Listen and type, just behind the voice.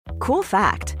Cool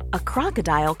fact, a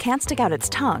crocodile can't stick out its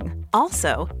tongue.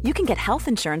 Also, you can get health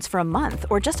insurance for a month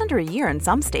or just under a year in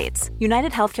some states.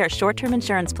 United Healthcare short-term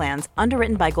insurance plans,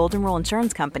 underwritten by Golden Rule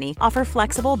Insurance Company, offer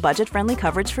flexible, budget-friendly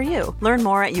coverage for you. Learn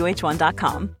more at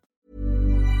uh1.com.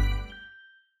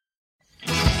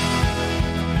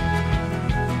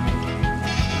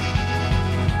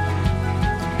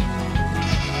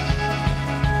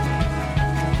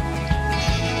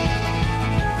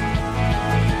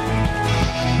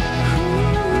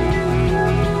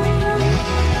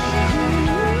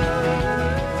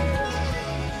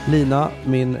 Lina,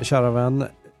 min kära vän,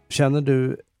 känner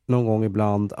du någon gång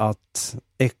ibland att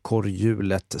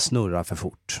ekorrhjulet snurrar för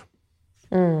fort?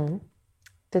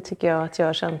 Det tycker jag att jag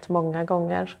har känt många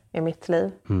gånger i mitt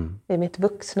liv. I mitt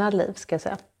vuxna liv, ska jag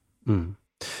säga.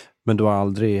 Men du har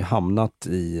aldrig hamnat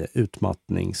i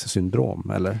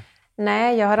utmattningssyndrom, eller?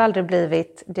 Nej, jag har aldrig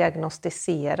blivit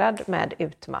diagnostiserad med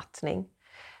utmattning.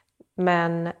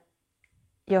 Men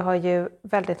jag har ju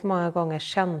väldigt många gånger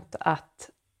känt att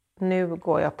nu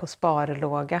går jag på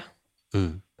sparlåga.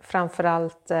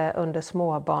 Framförallt under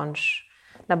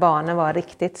när barnen var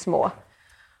riktigt små.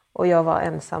 Och jag var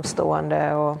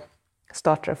ensamstående och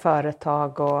startade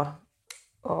företag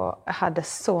och hade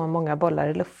så många bollar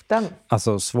i luften.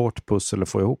 Alltså svårt pussel att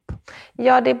få ihop?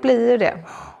 Ja, det blir ju det.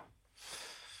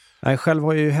 Nej, själv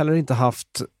har jag ju heller inte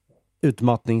haft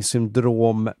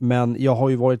utmattningssyndrom, men jag har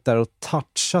ju varit där och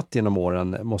touchat genom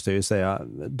åren, måste jag ju säga.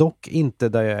 Dock inte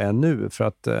där jag är nu, för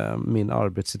att min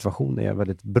arbetssituation är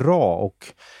väldigt bra,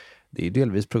 och det är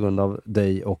delvis på grund av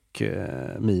dig och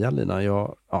Mia, Lina.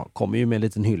 Jag kommer ju med en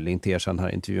liten hyllning till er sen här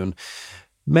i intervjun.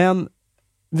 Men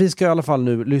vi ska i alla fall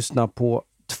nu lyssna på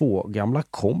 2 gamla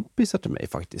kompisar till mig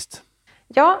faktiskt.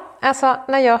 Ja, alltså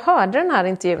när jag hörde den här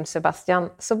intervjun, Sebastian,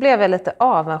 så blev jag lite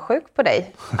avundsjuk på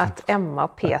dig. Att Emma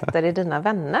och Peter är dina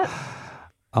vänner.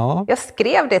 Ja. Jag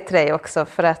skrev det till dig också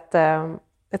för att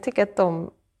jag tycker att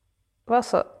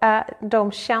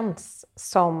de känns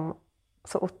som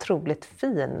så otroligt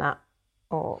fina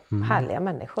och härliga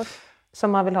människor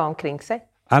som man vill ha omkring sig.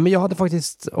 Ja, men jag hade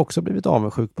faktiskt också blivit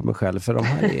avundsjuk på mig själv, för de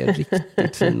här är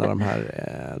riktigt fina,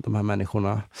 de här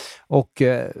människorna. Och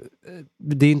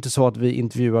det är inte så att vi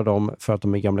intervjuar dem för att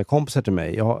de är gamla kompisar till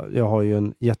mig. Jag har ju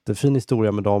en jättefin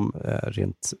historia med dem,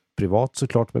 rent privat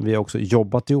såklart, men vi har också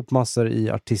jobbat ihop massor i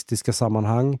artistiska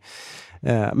sammanhang.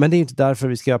 Men det är inte därför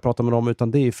vi ska prata med dem,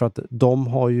 utan det är för att de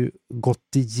har ju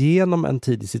gått igenom en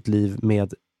tid i sitt liv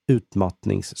med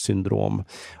utmattningssyndrom.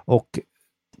 Och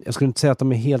jag skulle inte säga att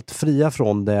de är helt fria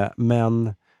från det,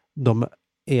 men de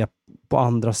är på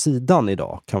andra sidan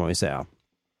idag, kan man ju säga.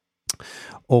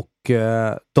 Och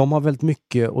de har väldigt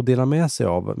mycket att dela med sig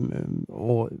av.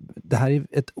 Och det här är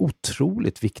ett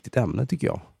otroligt viktigt ämne, tycker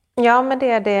jag. Ja, men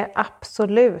det är det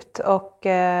absolut. Och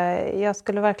jag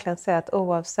skulle verkligen säga att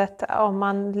oavsett om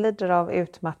man lider av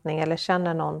utmattning eller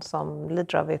känner någon som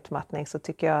lider av utmattning, så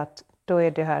tycker jag att då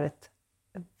är det här ett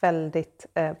väldigt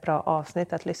bra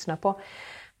avsnitt att lyssna på.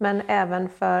 Men även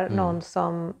för någon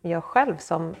som jag själv,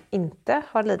 som inte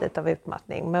har lidit av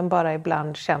utmattning, men bara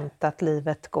ibland känt att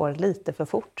livet går lite för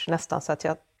fort. Nästan så att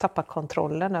jag tappar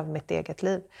kontrollen över mitt eget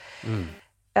liv.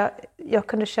 Jag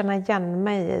kunde känna igen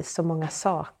mig i så många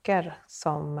saker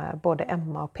som både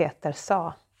Emma och Peter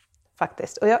sa.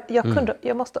 Faktiskt. Och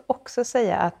jag måste också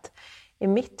säga att i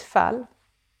mitt fall,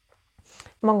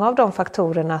 många av de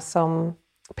faktorerna som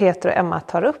Peter och Emma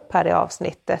tar upp här i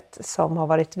avsnittet som har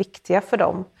varit viktiga för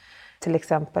dem. Till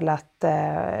exempel att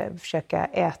försöka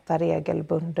äta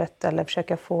regelbundet eller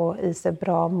försöka få i sig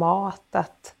bra mat,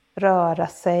 att röra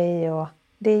sig. Och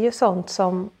det är ju sånt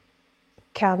som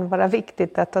kan vara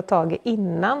viktigt att ta tag i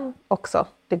innan också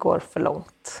det går för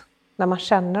långt. När man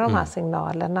känner de här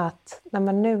signalerna att nej,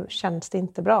 men nu känns det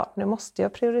inte bra. Nu måste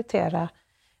jag prioritera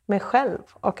mig själv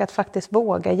och att faktiskt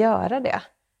våga göra det.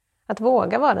 Att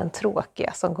våga vara den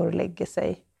tråkiga som går och lägger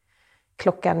sig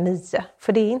 9:00.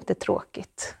 För det är inte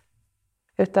tråkigt.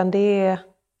 Utan det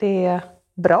är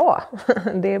bra.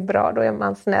 Det är bra, då är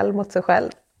man snäll mot sig själv.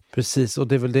 Precis, och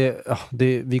det är väl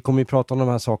det vi kommer ju prata om de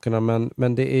här sakerna,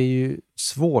 men det är ju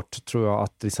svårt, tror jag,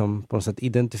 att liksom på något sätt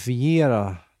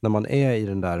identifiera när man är i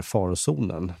den där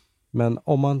farozonen. Men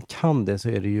om man kan det, så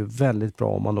är det ju väldigt bra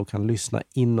om man då kan lyssna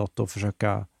inåt och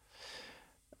försöka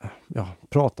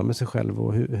prata med sig själv.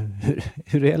 Och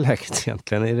hur är läget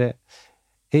egentligen?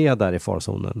 Är jag där i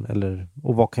farzonen?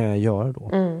 Och vad kan jag göra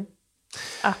då?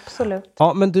 Absolut.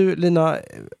 Ja, men du Lina,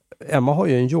 Emma har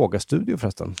ju en yogastudio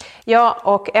förresten. Ja,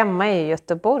 och Emma är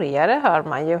göteborgare, hör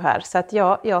man ju här. Så att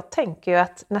jag tänker ju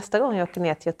att nästa gång jag åker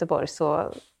ner till Göteborg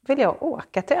så vill jag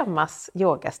åka till Emmas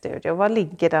yogastudio. Var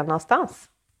ligger den någonstans?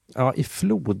 Ja, i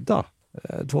Floda.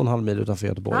 2,5 mil utanför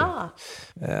Göteborg.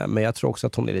 Men jag tror också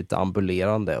att hon är lite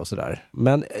ambulerande och sådär.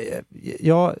 Men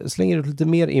jag slänger ut lite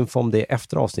mer info om det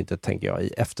efter avsnittet, tänker jag,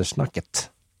 i eftersnacket.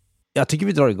 Jag tycker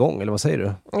vi drar igång, eller vad säger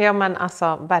du? Ja, men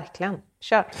alltså verkligen.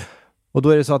 Kör. Och då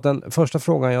är det så att den första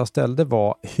frågan jag ställde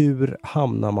var: hur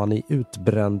hamnar man i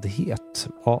utbrändhet?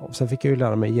 Ja, sen fick jag ju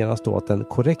lära mig genast då att den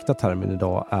korrekta termen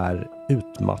idag är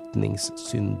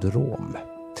utmattningssyndrom.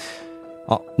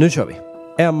 Ja, nu kör vi.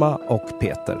 Emma och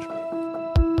Peter.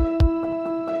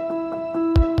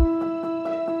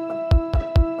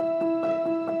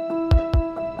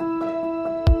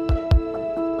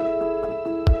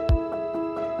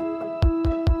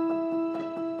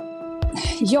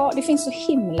 Ja, det finns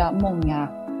så himla många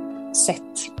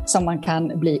sätt som man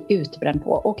kan bli utbränd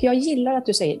på. Och jag gillar att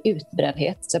du säger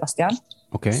utbrändhet, Sebastian.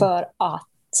 Okay. För att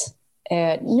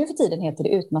nu för tiden heter det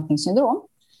utmattningssyndrom.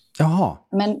 Jaha.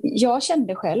 Men jag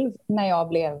kände själv när jag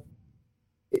blev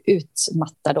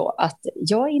utmattad då att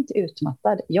jag är inte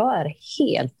utmattad, jag är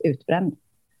helt utbränd.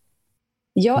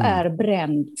 Jag är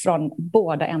bränd från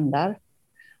båda ändar.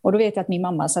 Och då vet jag att min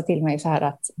mamma sa till mig så här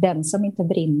att den som inte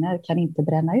brinner kan inte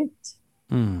bränna ut.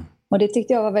 Mm. Och det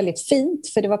tyckte jag var väldigt fint,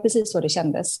 för det var precis så det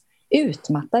kändes.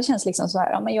 Utmattad känns liksom så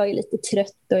här, ja, men jag är lite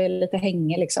trött och jag är lite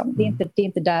hängig liksom. Det är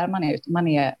inte där man är, utan man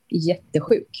är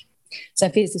jättesjuk.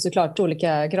 Sen finns det såklart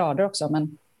olika grader också.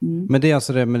 Men det är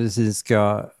alltså den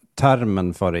medicinska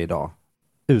termen för det idag.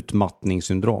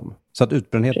 Utmattningssyndrom. Så att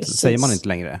utbrändhet säger man inte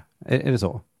längre. Är det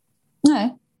så? Nej,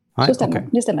 så stämmer. Okay.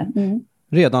 Det stämmer. Mm.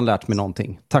 Redan lärt mig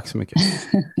någonting. Tack så mycket.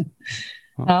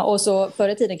 Ja, och så förr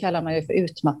i tiden kallar man det för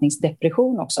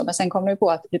utmattningsdepression också. Men sen kommer det på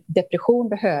att depression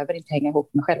behöver inte hänga ihop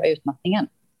med själva utmattningen.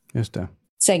 Just det.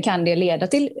 Sen kan det leda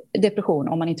till depression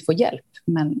om man inte får hjälp.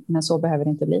 Men så behöver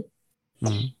det inte bli.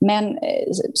 Mm. Men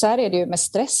så här är det ju med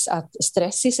stress. Att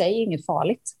stress i sig är inget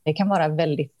farligt. Det kan vara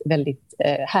väldigt, väldigt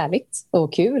härligt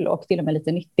och kul. Och till och med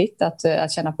lite nyttigt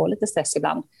att känna på lite stress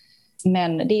ibland.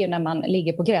 Men det är ju när man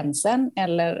ligger på gränsen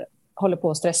eller håller på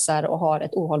och stressar och har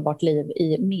ett ohållbart liv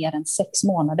i mer än 6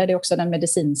 månader. Det är också den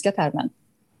medicinska termen.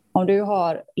 Om du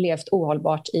har levt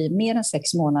ohållbart i mer än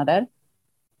 6 månader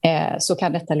så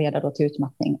kan detta leda då till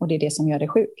utmattning. Och det är det som gör dig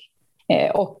sjuk.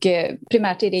 Och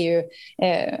primärt är det ju,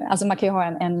 alltså man kan ju ha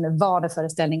en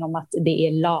vaneföreställning om att det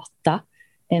är lata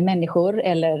människor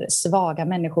eller svaga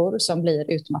människor som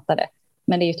blir utmattade.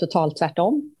 Men det är ju totalt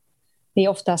tvärtom. Det är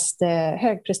oftast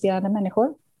högpresterande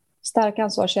människor, stark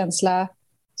ansvarskänsla,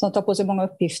 som tar på sig många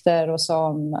uppgifter och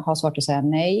som har svårt att säga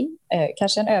nej.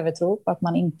 Kanske en övertro på att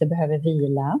man inte behöver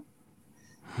vila.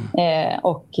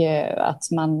 Och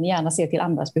att man gärna ser till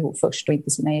andras behov först och inte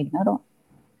sina egna då.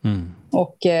 Mm.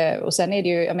 Och sen är det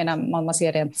ju, jag menar, om man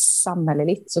ser rent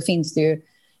samhälleligt så finns det ju,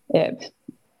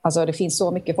 alltså det finns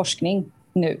så mycket forskning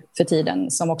nu för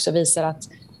tiden som också visar att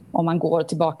om man går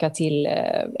tillbaka till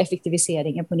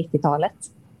effektiviseringen på 90-talet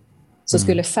så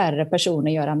skulle färre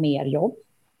personer göra mer jobb.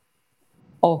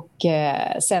 Och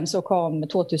sen så kom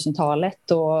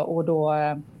 2000-talet och då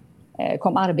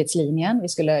kom arbetslinjen. Vi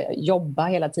skulle jobba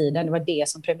hela tiden. Det var det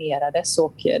som premierades.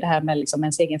 Och det här med liksom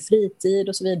ens egen fritid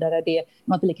och så vidare, det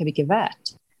var inte lika mycket värt.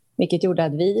 Vilket gjorde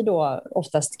att vi då,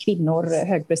 oftast kvinnor,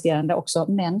 högpresterande,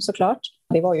 också män såklart.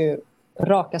 Det var ju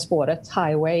raka spåret,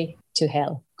 highway to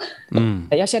hell. Mm.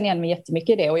 Jag känner igen mig jättemycket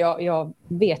i det och jag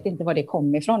vet inte var det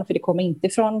kommer ifrån. För det kommer inte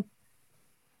från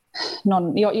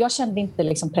någon, jag kände inte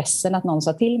liksom pressen att någon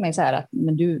sa till mig så här att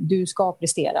men du ska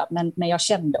prestera. Men jag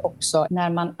kände också när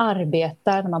man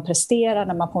arbetar, när man presterar,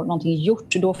 när man får någonting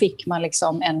gjort, då fick man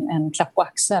liksom en klapp på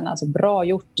axeln. Alltså bra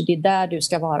gjort, det är där du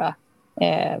ska vara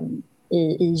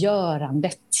i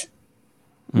görandet.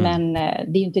 Mm. Men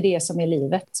det är ju inte det som är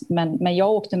livet. Men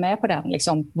jag åkte med på den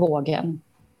liksom, vågen.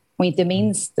 Och inte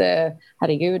minst,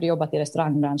 herregud, jag jobbat i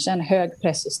restaurangbranschen, hög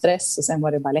press och stress. Och sen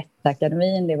var det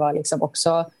Balettakademin, det var liksom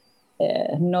också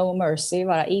no mercy,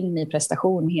 vara in i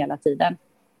prestation hela tiden.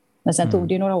 Men sen tog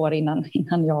det ju några år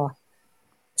innan jag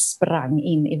sprang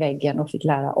in i väggen och fick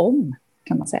lära om,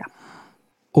 kan man säga.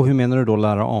 Och hur menar du då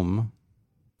lära om?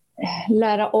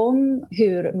 Lära om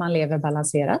hur man lever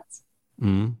balanserat.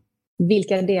 Mm.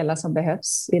 Vilka delar som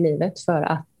behövs i livet för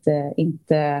att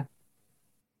inte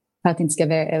ska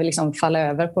liksom falla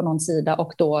över på någon sida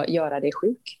och då göra dig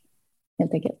sjuk,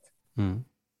 helt enkelt. Mm.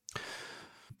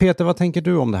 Peter, vad tänker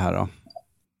du om det här då?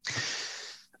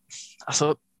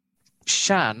 Alltså,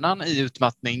 kärnan i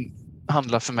utmattning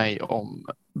handlar för mig om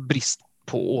brist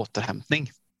på återhämtning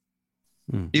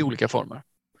i olika former.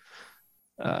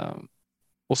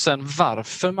 Och sen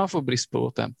varför man får brist på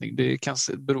återhämtning, det kan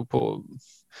bero på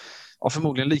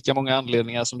förmodligen lika många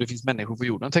anledningar som det finns människor på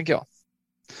jorden, tänker jag.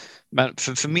 Men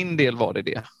för min del var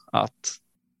det att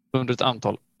under ett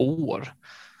antal år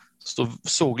så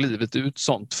såg livet ut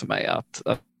sånt för mig att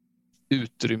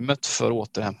utrymmet för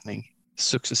återhämtning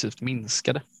successivt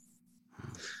minskade.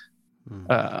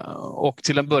 Och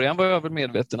till en början var jag väl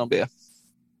medveten om det.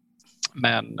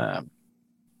 Men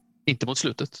inte mot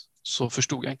slutet så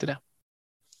förstod jag inte det.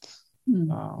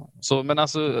 Så, men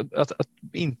alltså att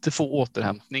inte få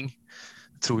återhämtning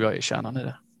tror jag är kärnan i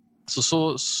det.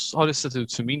 Så har det sett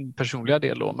ut för min personliga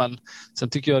del då. Men sen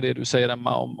tycker jag det du säger,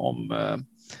 Emma, om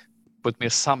på ett mer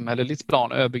samhälleligt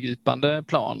plan, övergripande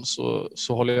plan,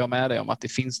 så håller jag med dig om att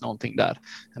det finns någonting där.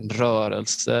 En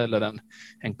rörelse eller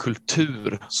en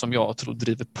kultur som jag tror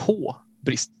driver på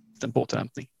bristen på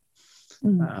återhämtning.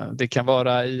 Det kan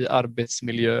vara i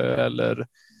arbetsmiljö eller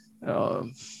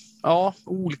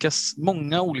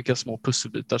många olika små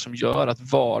pusselbitar som gör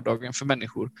att vardagen för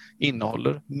människor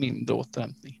innehåller mindre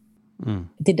återhämtning.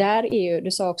 Det där är ju,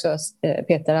 du sa också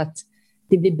Peter, att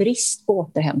det blir brist på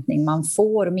återhämtning. Man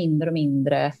får mindre och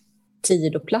mindre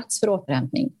tid och plats för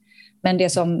återhämtning. Men det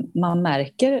som man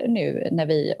märker nu när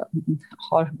vi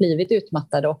har blivit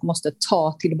utmattade och måste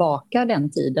ta tillbaka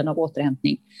den tiden av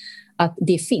återhämtning, att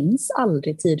det finns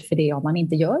aldrig tid för det om man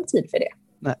inte gör tid för det.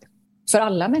 Nej. För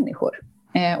alla människor.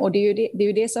 Och det är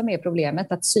ju det som är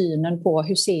problemet, att synen på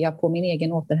hur ser jag på min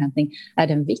egen återhämtning, är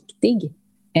den viktig?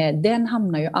 Den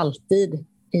hamnar ju alltid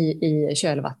i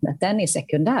kölvattnet. Den är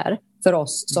sekundär för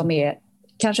oss som är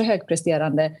kanske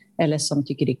högpresterande eller som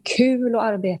tycker det är kul att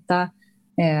arbeta,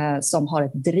 som har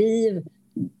ett driv.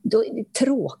 Då är det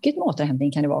tråkigt med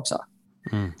återhämtning, kan det vara också.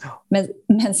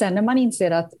 Men sen när man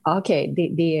inser att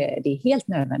det är helt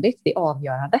nödvändigt, det är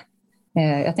avgörande.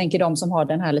 Jag tänker de som har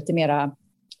den här lite mera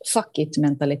fuck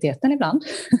it-mentaliteten ibland.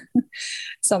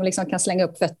 Som liksom kan slänga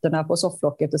upp fötterna på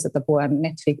sofflocket och sätta på en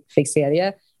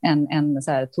Netflix-serie en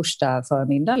så här torsdag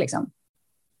förmiddag liksom.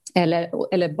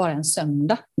 Eller bara en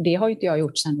söndag. Det har ju inte jag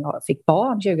gjort sedan jag fick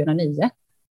barn 2009.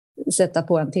 Sätta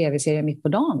på en tv-serie mitt på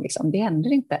dagen liksom. Det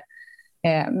händer inte.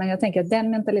 Men jag tänker att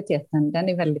den mentaliteten, den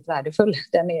är väldigt värdefull.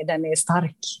 Den är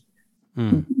stark.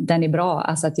 Den är bra.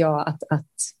 Alltså att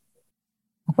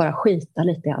bara skita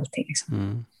lite i allting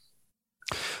liksom.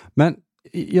 Men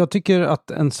jag tycker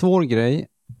att en svår grej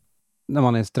när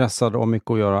man är stressad och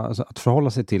mycket att göra, alltså att förhålla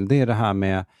sig till, det är det här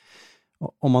med,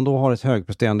 om man då har ett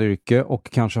högpresterande yrke och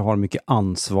kanske har mycket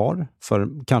ansvar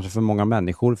kanske för många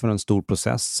människor, för en stor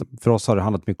process. För oss har det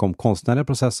handlat mycket om konstnärliga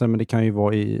processer, men det kan ju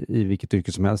vara i vilket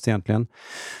yrke som helst egentligen.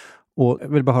 Och jag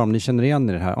vill bara höra om ni känner igen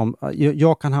i det här.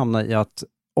 Jag kan hamna i att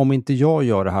om inte jag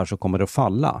gör det här så kommer det att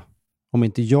falla. Om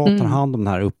inte jag tar hand om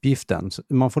den här uppgiften.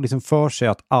 Man får liksom för sig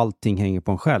att allting hänger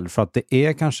på en själv. För att det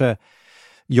är kanske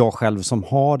jag själv som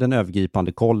har den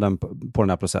övergripande kollen på den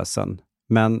här processen.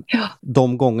 Men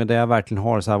de gånger där jag verkligen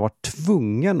har så här varit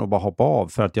tvungen att bara hoppa av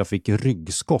för att jag fick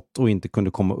ryggskott och inte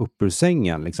kunde komma upp ur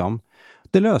sängen. Liksom.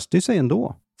 Det löste ju sig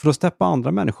ändå. För då steppade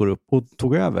andra människor upp och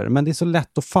tog över. Men det är så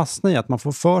lätt att fastna i att man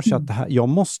får för sig att det här, jag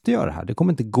måste göra det här. Det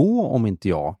kommer inte gå om inte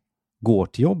jag går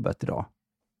till jobbet idag.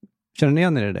 Känner ni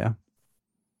igen er i det?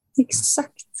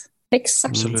 Exakt.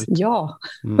 Absolut. Ja,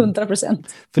 100%.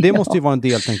 För det måste ju vara en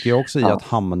del, tänker jag också, i att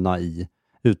hamna i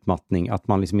utmattning. Att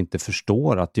man liksom inte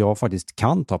förstår att jag faktiskt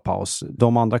kan ta paus.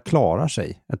 De andra klarar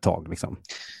sig ett tag liksom.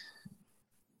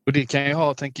 Och det kan ju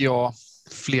ha, tänker jag,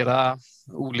 flera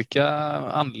olika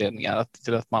anledningar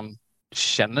till att man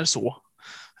känner så.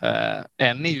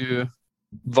 En är ju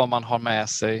vad man har med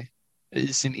sig i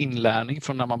sin inlärning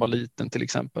från när man var liten till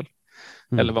exempel.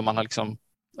 Eller vad man har liksom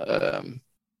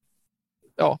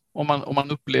om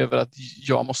man upplever att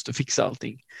jag måste fixa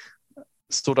allting.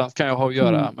 Sådant kan jag ha att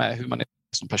göra med hur man är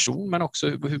som person, men också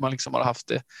hur man liksom har haft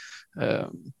det.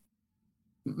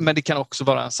 Men det kan också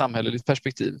vara en samhälleligt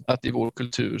perspektiv, att i vår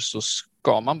kultur så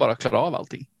ska man bara klara av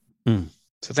allting.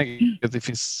 Så jag tänker att det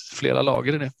finns flera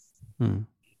lager i det.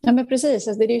 Ja, men precis.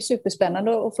 Alltså, det är ju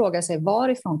superspännande att fråga sig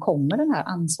varifrån kommer den här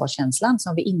ansvarskänslan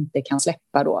som vi inte kan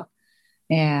släppa då.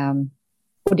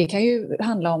 Och det kan ju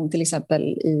handla om till exempel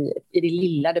i det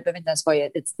lilla, det behöver inte ens vara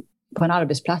på en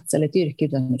arbetsplats eller ett yrke,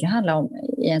 utan det kan handla om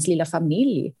i ens lilla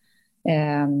familj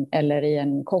eller i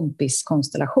en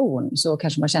kompiskonstellation, så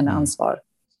kanske man känner ansvar.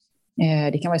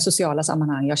 Det kan vara i sociala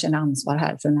sammanhang, jag känner ansvar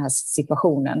här för den här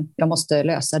situationen. Jag måste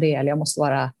lösa det, eller jag måste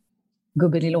vara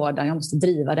gubben i lådan, jag måste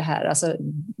driva det här. Alltså,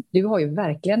 du har ju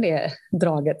verkligen det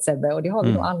draget, Sebbe, och det har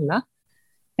vi nog alla.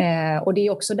 Och det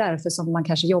är också därför som man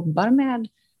kanske jobbar med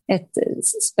ett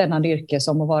spännande yrke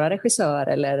som att vara regissör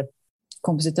eller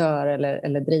kompositör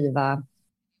eller driva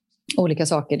olika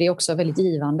saker. Det är också väldigt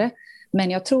givande.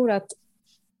 Men jag tror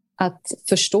att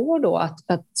förstå då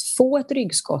att få ett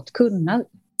ryggskott, kunna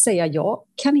säga jag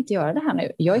kan inte göra det här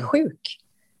nu, jag är sjuk.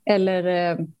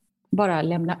 Eller bara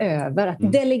lämna över,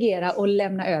 att delegera och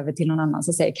lämna över till någon annan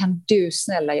som säger, kan du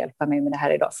snälla hjälpa mig med det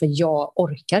här idag, för jag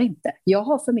orkar inte. Jag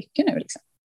har för mycket nu liksom.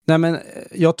 Nej, men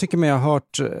jag tycker mig ha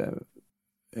hört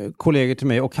kollegor till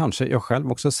mig och kanske jag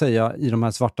själv också säga i de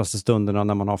här svartaste stunderna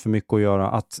när man har för mycket att göra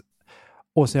att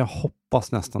så jag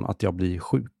hoppas nästan att jag blir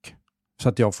sjuk så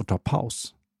att jag får ta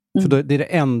paus. För då, det är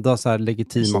det enda så här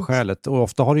legitima skälet. Och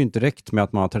ofta har det ju inte räckt med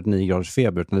att man har 39 graders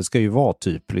feber, utan det ska ju vara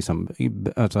typ liksom,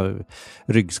 alltså,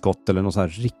 ryggskott eller något så här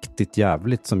riktigt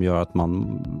jävligt som gör att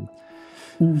man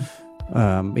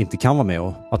inte kan vara med,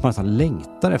 och att man nästan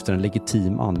längtar efter en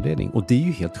legitim anledning. Och det är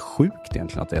ju helt sjukt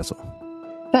egentligen att det är så.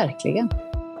 Verkligen.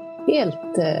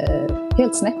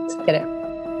 Helt snett är det.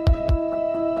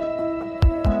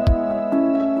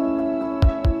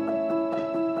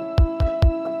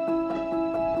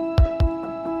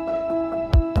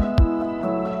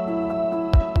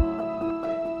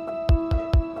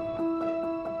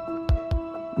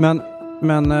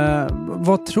 Men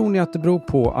vad tror ni att det beror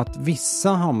på att vissa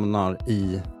hamnar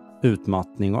i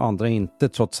utmattning och andra inte,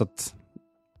 trots att,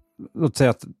 låt säga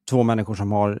att två människor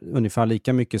som har ungefär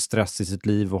lika mycket stress i sitt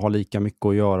liv och har lika mycket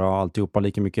att göra och alltihopa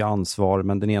lika mycket ansvar,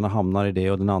 men den ena hamnar i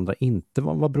det och den andra inte.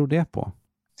 Vad beror det på?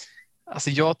 Alltså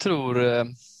jag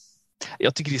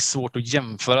tycker det är svårt att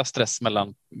jämföra stress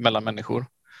mellan människor.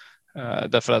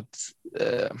 Därför att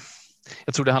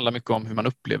jag tror det handlar mycket om hur man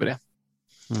upplever det.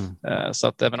 Så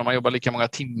att även om man jobbar lika många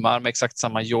timmar med exakt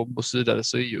samma jobb och så vidare,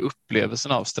 så är ju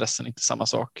upplevelsen av stressen inte samma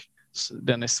sak. Så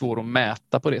den är svår att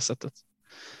mäta på det sättet.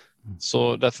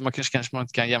 Så därför kanske man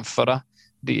inte kan jämföra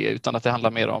det, utan att det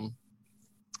handlar mer om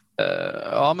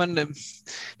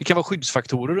det kan vara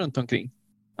skyddsfaktorer runt omkring.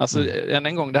 Alltså än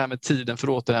en gång det här med tiden för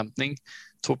återhämtning.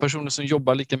 2 personer som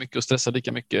jobbar lika mycket och stressar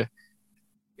lika mycket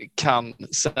kan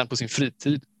sen på sin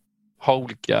fritid ha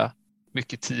olika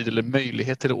mycket tid eller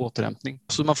möjlighet till återhämtning.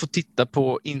 Så man får titta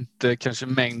på inte kanske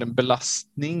mängden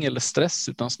belastning eller stress,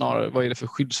 utan snarare vad är det för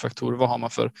skyddsfaktorer, vad har man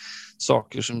för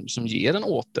saker som ger en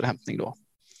återhämtning då?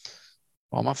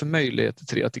 Vad har man för möjligheter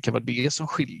till det? Att det kan vara det som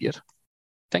skiljer,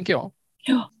 tänker jag.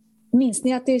 Ja, minns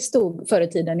ni att det stod förr i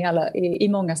tiden i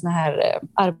många såna här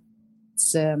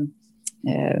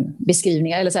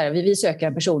arbetsbeskrivningar eller så här, vi söker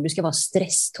en person, du ska vara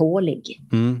stresstålig.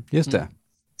 Just det.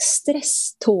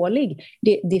 Stresstålig.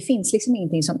 Det finns liksom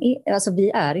ingenting som är, alltså vi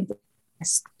är inte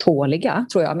stresståliga,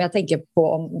 tror jag, men jag tänker på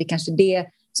om det kanske är det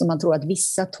som man tror att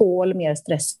vissa tål mer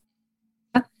stress.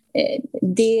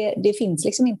 Det finns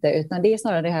liksom inte, utan det är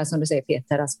snarare det här som du säger,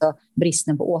 Peter, alltså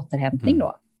bristen på återhämtning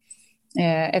då.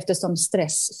 Eftersom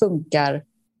stress funkar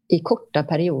i korta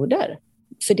perioder.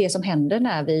 För det som händer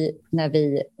när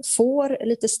vi får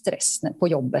lite stress på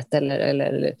jobbet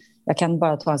eller jag kan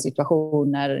bara ta en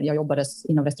situation när jag jobbade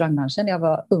inom restaurangbranschen. Jag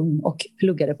var ung och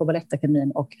pluggade på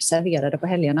Balettakademin och serverade på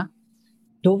helgerna.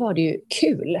 Då var det ju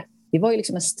kul. Det var ju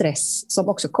liksom en stress som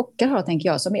också kockar har, tänker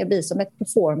jag, som blir som ett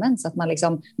performance. Att man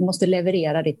liksom måste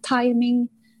leverera, det är timing.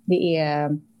 Det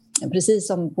är precis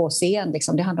som på scen,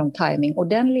 liksom, det handlar om timing. Och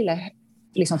den lilla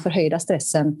liksom förhöjda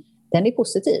stressen, den är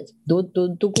positiv. Då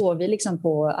går vi liksom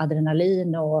på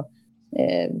adrenalin och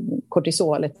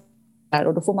kortisolet där,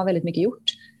 och då får man väldigt mycket gjort.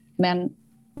 Men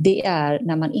det är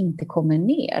när man inte kommer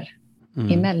ner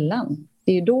emellan.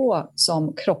 Det är ju då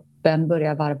som kroppen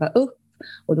börjar varva upp,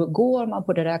 och då går man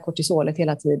på det där kortisolet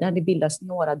hela tiden. Det bildas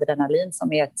noradrenalin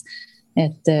som är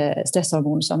ett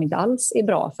stresshormon som inte alls är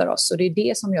bra för oss. Och det är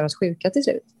det som gör oss sjuka till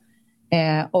slut.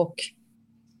 Och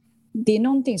det är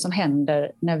någonting som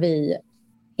händer när vi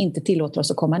inte tillåter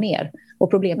oss att komma ner. Och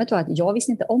problemet var att jag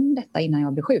visste inte om detta innan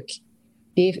jag blev sjuk.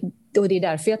 Det är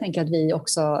därför jag tänker att vi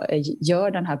också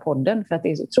gör den här podden. För att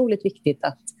det är så otroligt viktigt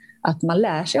att man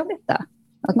lär sig av detta.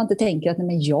 Att man inte tänker att nej,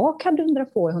 men jag kan dundra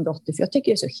på i 180 för jag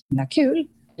tycker det är så himla kul.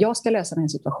 Jag ska lösa den här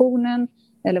situationen.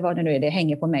 Eller vad det nu är, det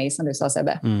hänger på mig som du sa,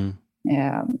 Sebbe.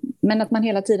 Men att man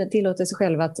hela tiden tillåter sig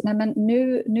själv att nej, men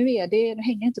nu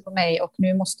hänger inte på mig och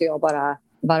nu måste jag bara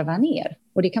varva ner.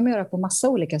 Och det kan man göra på massa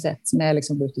olika sätt. Med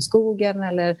liksom gå ut i skogen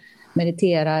eller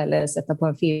meditera eller sätta på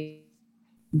en film.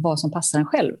 Vad som passar en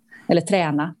själv. Eller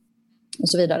träna och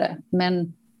så vidare.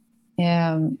 Men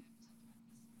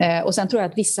och sen tror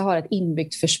jag att vissa har ett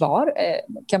inbyggt försvar.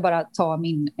 Kan bara ta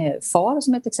min far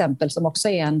som ett exempel, som också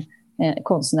är en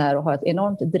konstnär och har ett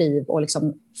enormt driv och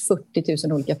liksom 40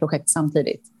 000 olika projekt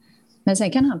samtidigt. Men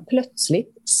sen kan han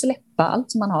plötsligt släppa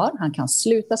allt som han har. Han kan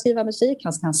sluta skriva musik,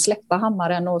 han kan släppa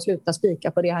hammaren och sluta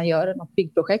spika på det han gör, något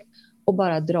byggprojekt, och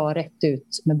bara dra rätt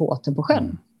ut med båten på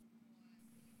sjön.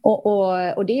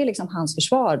 Och det är liksom hans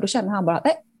försvar. Då känner han bara,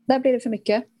 nej, där blir det för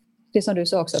mycket. Det som du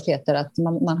sa också, Peter, att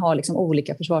man har liksom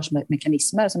olika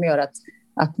försvarsmekanismer som gör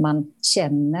att man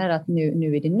känner att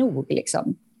nu är det nog.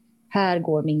 Liksom. här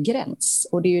går min gräns.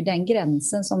 Och det är ju den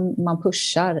gränsen som man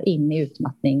pushar in i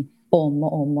utmattning om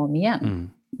och om igen.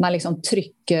 Man liksom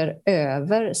trycker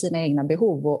över sina egna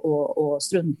behov och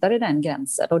struntar i den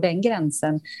gränsen. Och den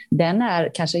gränsen, den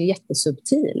är kanske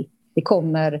jättesubtil. Det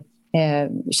kommer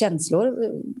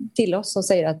känslor till oss som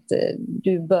säger att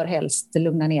du bör helst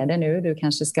lugna ner dig nu. Du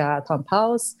kanske ska ta en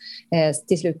paus.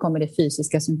 Till slut kommer det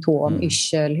fysiska symptom,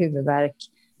 yrsel, huvudvärk,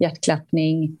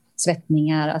 hjärtklappning,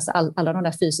 svettningar, alltså alla de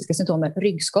där fysiska symptomen,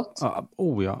 ryggskott.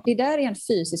 Ja. Det där är en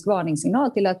fysisk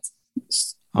varningssignal till att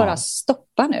bara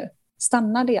stoppa nu.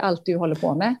 Stanna det allt du håller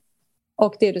på med.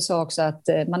 Och det du sa också att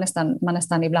man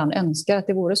nästan ibland önskar att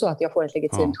det vore så att jag får ett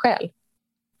legitimt skäl.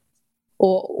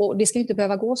 Och det ska inte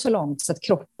behöva gå så långt så att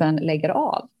kroppen lägger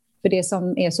av. För det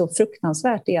som är så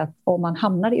fruktansvärt är att om man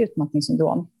hamnar i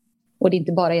utmattningssyndrom och det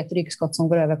inte bara är ett ryggskott som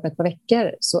går över på ett par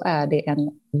veckor, så är det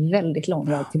en väldigt lång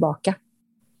väg tillbaka.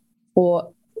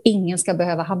 Och ingen ska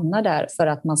behöva hamna där för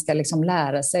att man ska liksom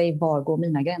lära sig var går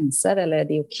mina gränser, eller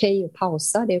det är okej att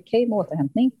pausa, det är okej med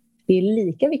återhämtning. Det är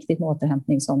lika viktigt med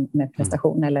återhämtning som med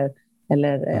prestation eller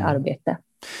arbete.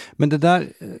 Men det där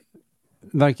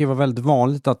verkar ju vara väldigt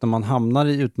vanligt, att när man hamnar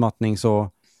i utmattning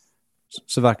så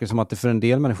verkar det som att det för en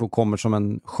del människor kommer som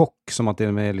en chock, som att det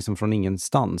är liksom från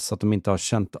ingenstans, att de inte har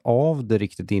känt av det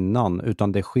riktigt innan,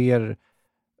 utan det sker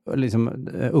liksom,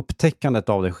 upptäckandet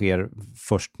av det sker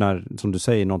först när, som du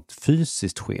säger, något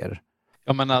fysiskt sker.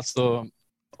 Ja, men alltså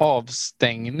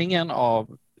avstängningen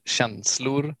av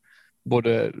känslor,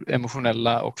 både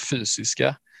emotionella och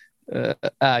fysiska,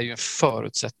 är ju en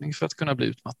förutsättning för att kunna bli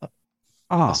utmattad.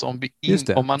 Alltså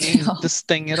om man inte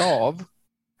stänger av,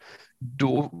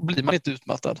 då blir man inte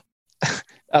utmattad.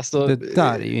 Alltså, det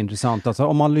där är ju intressant. Alltså,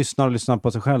 om man lyssnar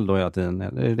på sig själv då hela tiden,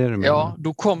 är det du menar? Ja,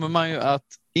 då kommer man ju att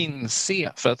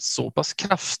inse, för att så pass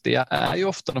kraftiga är ju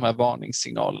ofta de här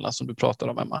varningssignalerna som du pratar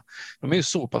om, Emma. De är ju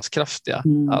så pass kraftiga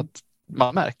att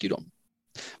man märker dem.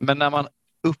 Men när man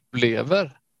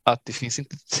upplever att det finns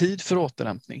inte tid för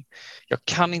återhämtning, jag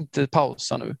kan inte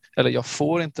pausa nu, eller jag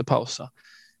får inte pausa,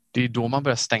 det är då man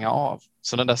börjar stänga av.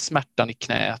 Så den där smärtan i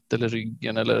knät eller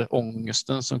ryggen, eller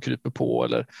ångesten som kryper på,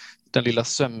 eller den lilla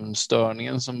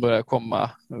sömnstörningen som börjar komma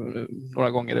några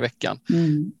gånger i veckan.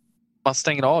 Man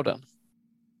stänger av den.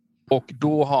 Och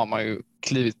då har man ju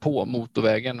klivit på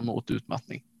motorvägen mot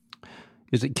utmattning.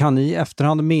 Kan ni i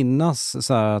efterhand minnas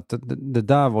så här att det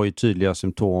där var ju tydliga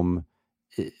symptom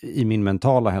i min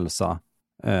mentala hälsa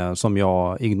som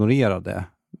jag ignorerade?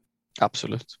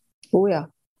 Absolut. Ja,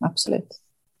 absolut.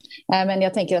 Men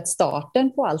jag tänker att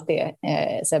starten på allt det,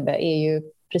 Sebbe, är ju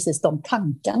precis de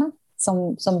tankarna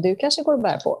som du kanske går och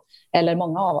bär på. Eller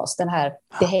många av oss. Den här,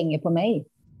 det hänger på mig.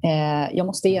 Jag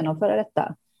måste genomföra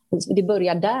detta. Det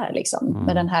börjar där liksom,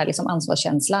 med den här liksom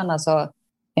ansvarskänslan. Alltså,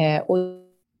 och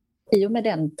i och med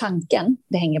den tanken,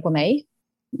 det hänger på mig.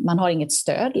 Man har inget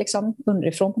stöd liksom,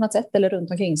 underifrån på något sätt eller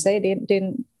runt omkring sig.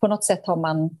 På något sätt har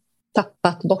man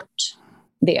tappat bort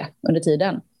det under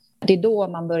tiden. Det är då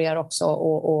man börjar också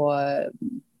och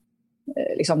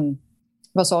liksom,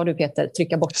 vad sa du Peter,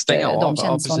 trycka bort de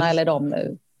känslorna,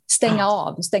 eller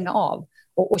stänga av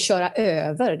och köra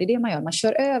över. Det är det man gör, man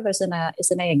kör över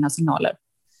sina egna signaler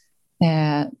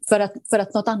för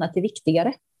att något annat är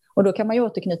viktigare. Och då kan man ju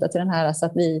återknyta till den här, alltså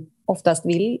att vi oftast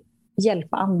vill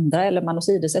hjälpa andra, eller man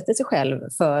åsidosätter sig själv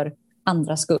för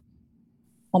andras skull.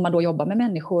 Om man då jobbar med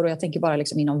människor, och jag tänker bara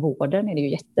liksom inom vården är det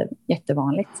ju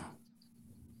jättevanligt.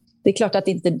 Det är klart att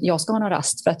inte jag ska ha någon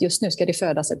rast för att just nu ska det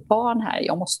födas ett barn här.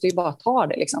 Jag måste ju bara ta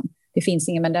det liksom. Det finns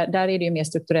ingen, men där är det ju mer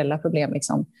strukturella problem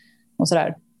liksom. Och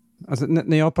sådär. Alltså,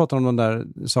 när jag pratar om de där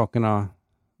sakerna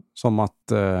som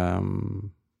att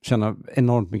känna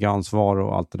enormt mycket ansvar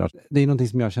och allt det där. Det är någonting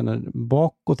som jag känner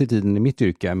bakåt i tiden i mitt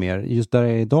yrke mer. Just där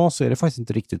jag är idag så är det faktiskt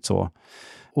inte riktigt så.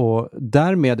 Och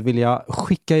därmed vill jag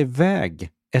skicka iväg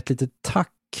ett litet tack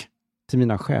till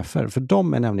mina chefer. För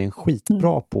de är nämligen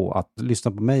skitbra på att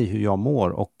lyssna på mig, hur jag mår,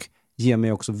 och ge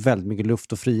mig också väldigt mycket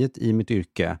luft och frihet i mitt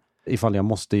yrke ifall jag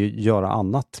måste göra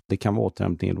annat. Det kan vara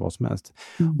återhämtning eller vad som helst.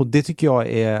 Och det tycker jag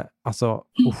är alltså,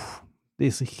 det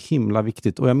är så himla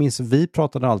viktigt. Och jag minns, vi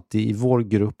pratade alltid i vår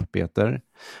grupp, Peter,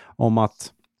 om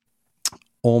att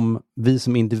om vi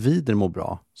som individer mår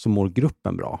bra så mår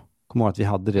gruppen bra. Kom ihåg att vi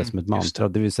hade det som ett mantra.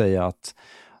 Det vill säga att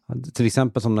till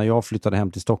exempel som när jag flyttade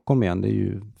hem till Stockholm igen, det är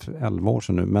ju 11 år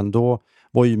sedan nu, men då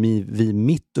var ju vi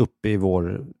mitt uppe i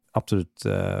vår absolut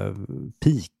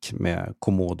peak med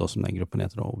Komodo som den gruppen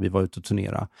heter då, och vi var ute och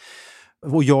turnera.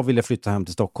 Och jag ville flytta hem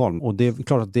till Stockholm, och det är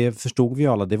klart att det förstod vi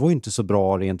alla, det var ju inte så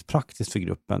bra rent praktiskt för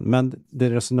gruppen, men det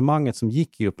resonemanget som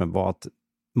gick i gruppen var att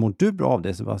mår du bra av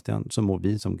det, Sebastian, så mår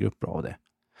vi som grupp bra av det.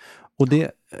 Och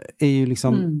det är ju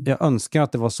liksom, jag önskar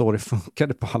att det var så det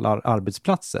funkade på alla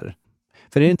arbetsplatser.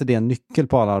 För det är inte det en nyckel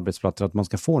på alla arbetsplatser att man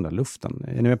ska få den där luften?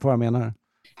 Är ni med på vad jag menar?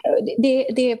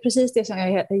 Det är precis det som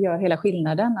gör hela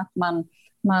skillnaden. Att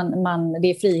det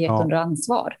är frihet under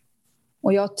ansvar.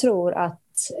 Och jag tror att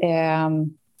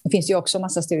det finns ju också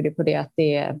massa studier på det, att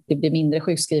det blir mindre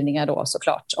sjukskrivningar då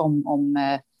såklart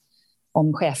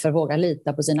om chefer vågar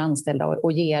lita på sina anställda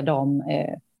och ge dem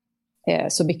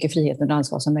så mycket frihet under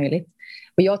ansvar som möjligt.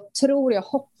 Och jag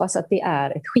hoppas att det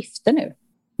är ett skifte nu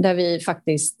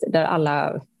där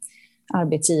alla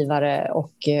arbetsgivare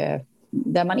och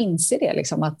där man inser det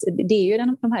liksom, att det är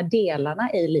ju de här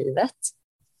delarna i livet.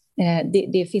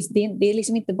 Det är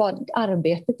liksom inte bara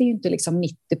arbetet, är ju inte liksom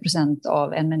 90%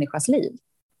 av en människas liv.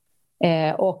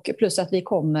 Och plus att vi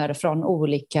kommer från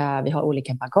vi har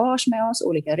olika bagage med oss,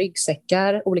 olika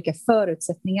ryggsäckar, olika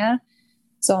förutsättningar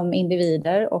som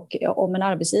individer. Och om en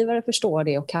arbetsgivare förstår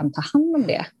det och kan ta hand om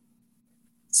det,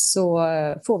 så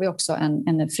får vi också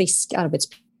en frisk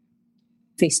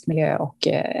frisk miljö och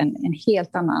en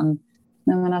helt annan...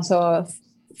 Men alltså,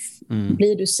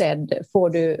 blir du sedd, får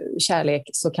du kärlek,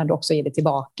 så kan du också ge det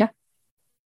tillbaka.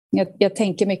 Jag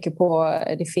tänker mycket på,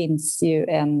 det finns ju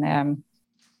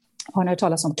har ni hört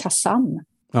talas om KASAM?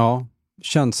 Ja,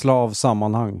 känsla av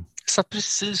sammanhang. Jag satt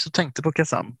precis och tänkte på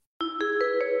KASAM.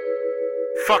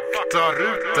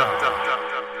 Faktaruta.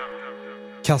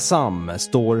 KASAM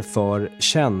står för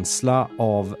känsla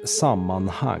av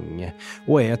sammanhang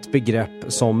och är ett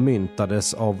begrepp som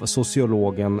myntades av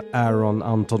sociologen Aaron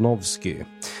Antonovsky.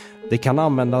 Det kan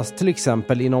användas till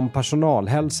exempel inom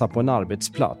personalhälsa på en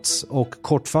arbetsplats, och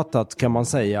kortfattat kan man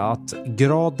säga att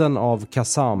graden av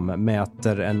KASAM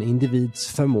mäter en individs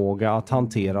förmåga att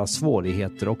hantera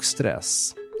svårigheter och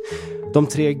stress. De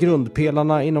 3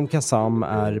 grundpelarna inom KASAM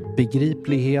är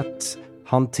begriplighet,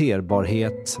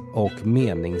 hanterbarhet och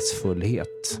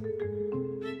meningsfullhet.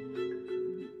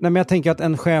 Nej, men jag tänker att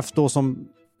en chef då som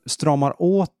stramar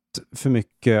åt för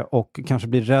mycket och kanske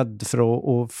blir rädd för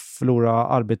att förlora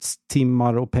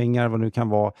arbetstimmar och pengar, vad det nu kan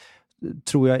vara,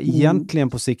 tror jag egentligen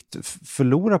på sikt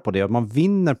förlorar på det. Att man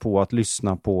vinner på att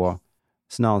lyssna på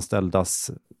sina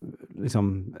anställdas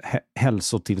liksom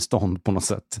hälsotillstånd på något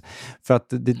sätt. För att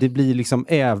det blir liksom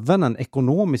även en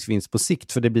ekonomisk vinst på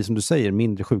sikt, för det blir som du säger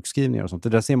mindre sjukskrivningar och sånt. Det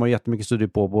där ser man ju jättemycket studier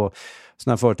på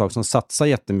sådana här företag som satsar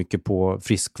jättemycket på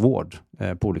friskvård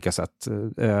på olika sätt.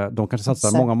 De kanske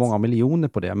satsar många miljoner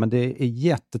på det, men det är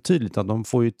jättetydligt att de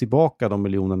får ju tillbaka de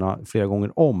miljonerna flera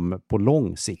gånger om på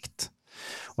lång sikt.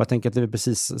 Och jag tänker att det är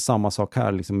precis samma sak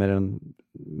här liksom med den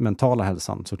mentala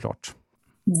hälsan såklart.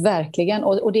 Verkligen,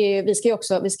 och vi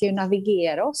ska ju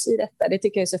navigera oss i detta. Det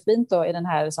tycker jag är så fint då, i den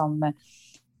här, som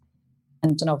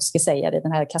Antonovsky säger, i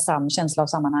den här KASAM, känsla av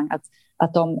sammanhang,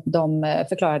 att de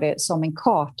förklarar det som en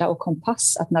karta och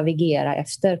kompass att navigera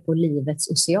efter på livets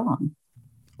ocean.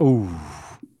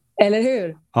 Eller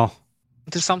hur? Ja.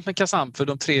 Intressant med KASAM, för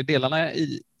de 3 delarna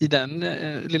i den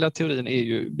lilla teorin är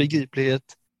ju begriplighet,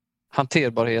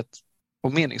 hanterbarhet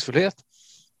och meningsfullhet.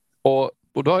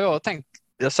 Och då har jag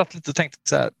satt lite och tänkte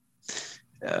så här,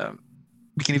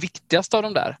 vilken är viktigast av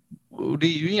de där? Och det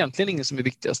är ju egentligen ingen som är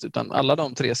viktigast, utan alla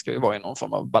de 3 ska ju vara i någon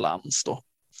form av balans då.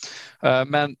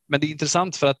 Men det är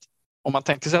intressant, för att om man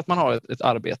tänker sig att man har ett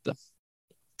arbete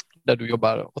där du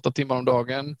jobbar 8 timmar om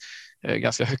dagen,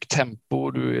 ganska högt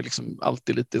tempo, du är liksom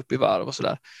alltid lite upp i varv och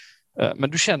sådär. Men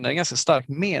du känner en ganska stark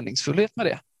meningsfullhet med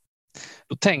det.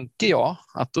 Då tänker jag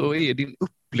att då är din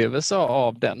upplevelse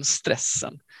av den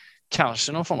stressen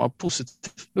kanske någon form av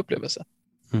positiv upplevelse.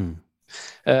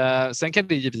 Sen kan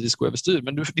det givetvis gå överstyr,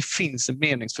 men det finns en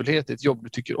meningsfullhet i ett jobb du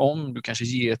tycker om, du kanske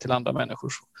ger till andra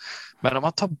människor. Men om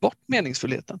man tar bort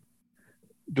meningsfullheten,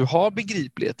 du har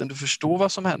begripligheten, du förstår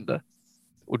vad som händer,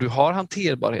 och du har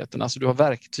hanterbarheten, alltså du har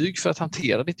verktyg för att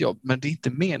hantera ditt jobb, men det är inte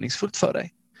meningsfullt för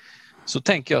dig. Så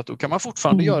tänker jag att då kan man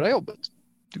fortfarande göra jobbet.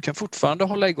 Du kan fortfarande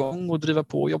hålla igång och driva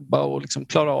på och jobba och liksom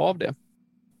klara av det.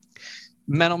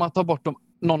 Men om man tar bort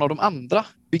någon av de andra,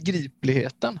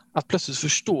 begripligheten, att plötsligt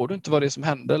förstår du inte vad det är som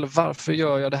händer, eller varför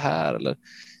gör jag det här,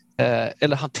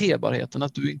 eller hanterbarheten,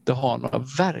 att du inte har några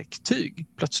verktyg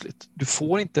plötsligt. Du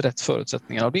får inte rätt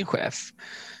förutsättningar av din chef,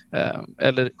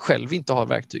 eller själv inte har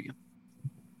verktygen.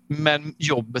 Men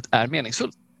jobbet är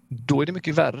meningsfullt. Då är det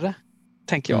mycket värre,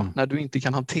 tänker jag, när du inte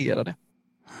kan hantera det.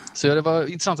 Så det var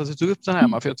intressant att du tog upp den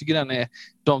här, för jag tycker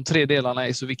de 3 delarna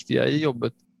är så viktiga i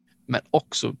jobbet, men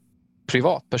också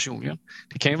privat, personligen.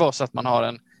 Det kan ju vara så att man har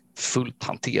en fullt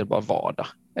hanterbar vardag,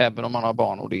 även om man har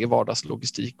barn och det är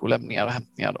vardagslogistik och lämningar och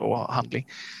hämtningar och handling.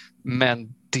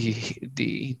 Men det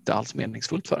är inte alls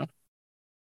meningsfullt för en.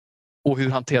 Och hur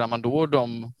hanterar man då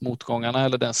de motgångarna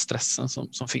eller den stressen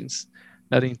som finns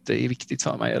när det inte är viktigt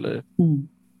för mig eller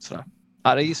sådär.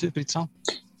 Ja, det är superintressant.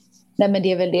 Nej, men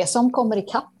det är väl det som kommer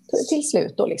ikapp till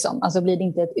slut då liksom. Alltså blir det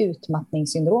inte ett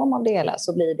utmattningssyndrom av det hela,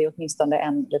 så blir det åtminstone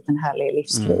en liten härlig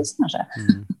livskris kanske.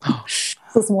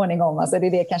 Så småningom. Alltså det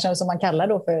är det kanske som man kallar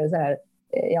då för så här,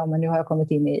 ja men nu har jag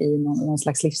kommit in i någon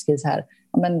slags livskris här.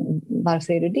 Ja, men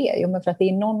varför är det det? Jo, men för att det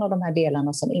är någon av de här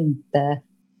delarna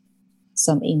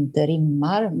som inte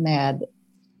rimmar med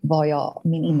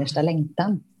min innersta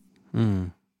längtan.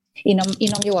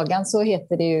 Inom yogan så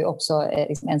heter det ju också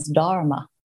liksom ens dharma,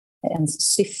 ens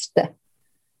syfte.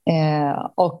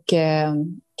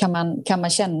 Kan man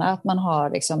känna att man har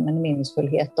liksom en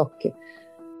meningsfullhet och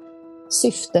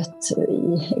syftet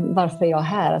i varför är jag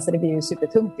här? Alltså det blir ju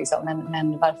supertungt liksom,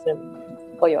 men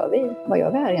vad gör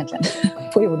vi här egentligen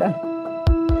på jorden?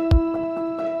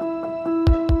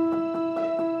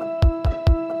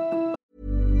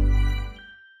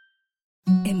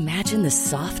 Imagine the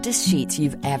softest sheets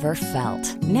you've ever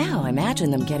felt. Now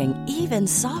imagine them getting even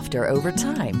softer over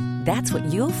time. That's what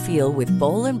you'll feel with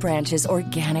Boll & Branch's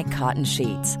organic cotton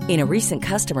sheets. In a recent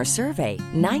customer survey,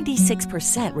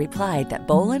 96% replied that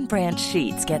Boll & Branch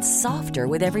sheets get softer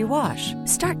with every wash.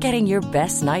 Start getting your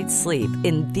best night's sleep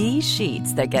in these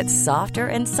sheets that get softer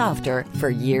and softer for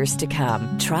years to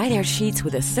come. Try their sheets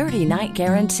with a 30-night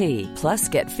guarantee. Plus,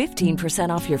 get 15%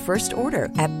 off your first order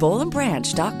at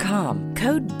bollandbranch.com.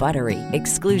 Code BUTTERY.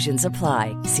 Exclusions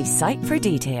apply. See site for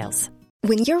details.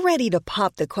 When you're ready to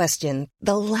pop the question,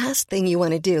 the last thing you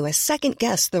want to do is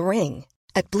second-guess the ring.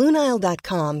 At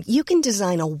BlueNile.com, you can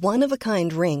design a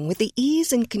one-of-a-kind ring with the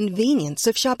ease and convenience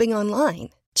of shopping online.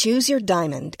 Choose your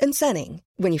diamond and setting.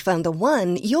 When you find the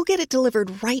one, you'll get it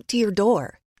delivered right to your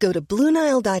door. Go to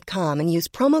BlueNile.com and use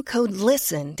promo code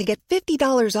LISTEN to get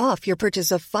 $50 off your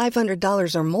purchase of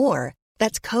 $500 or more.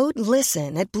 That's code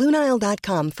LISTEN at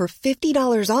BlueNile.com for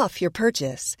 $50 off your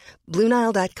purchase.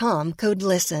 BlueNile.com, code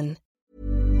LISTEN.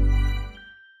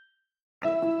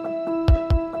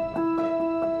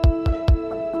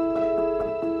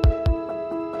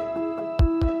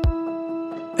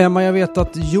 Emma, jag vet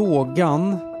att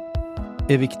yogan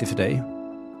är viktig för dig.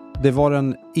 Det var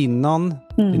den innan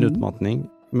din utmattning,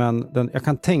 men jag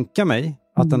kan tänka mig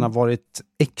att den har varit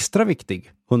extra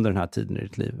viktig under den här tiden i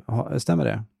ditt liv. Stämmer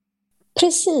det?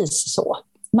 Precis så.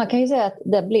 Man kan ju säga att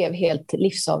det blev helt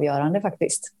livsavgörande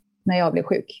faktiskt när jag blev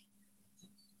sjuk.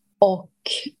 Och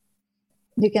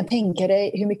du kan tänka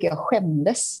dig hur mycket jag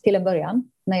skämdes till en början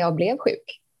när jag blev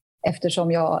sjuk.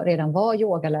 Eftersom jag redan var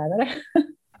yogalärare.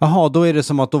 Jaha, då är det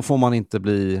som att då får man inte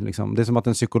bli, liksom, det är som att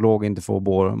en psykolog inte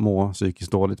får må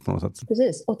psykiskt dåligt på något sätt.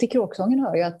 Precis, och till kråksången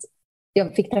hör jag att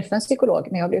jag fick träffa en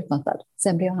psykolog när jag blev utmattad.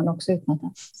 Sen blev han också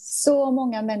utmattad. Så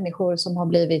många människor som har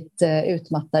blivit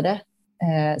utmattade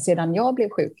sedan jag blev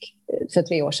sjuk för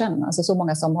 3 år sedan. Alltså så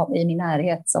många som har i min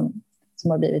närhet som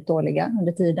har blivit dåliga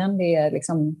under tiden. Det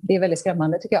är väldigt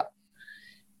skrämmande tycker jag.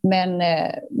 Men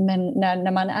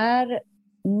när man är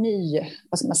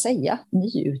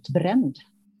nyutbränd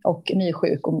och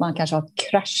nysjuk och man kanske har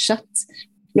kraschat.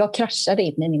 Jag kraschade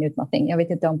in i min utmattning. Jag vet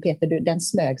inte om Peter, den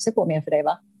smög sig på mer för dig,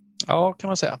 va? Ja, kan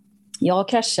man säga. Jag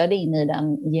kraschade in i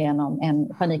den genom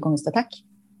en panikångestattack.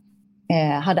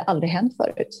 Hade aldrig hänt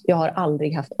förut. Jag har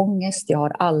aldrig haft ångest. Jag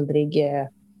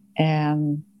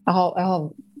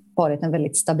har varit en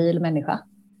väldigt stabil människa.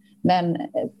 Men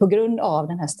på grund av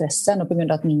den här stressen och på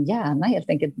grund av att min hjärna helt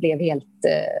enkelt blev helt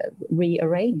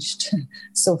rearranged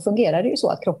så fungerar det ju så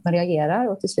att kroppen reagerar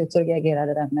och till slut så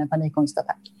reagerade den med en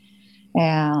panikångestattack.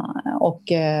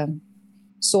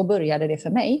 Så började det för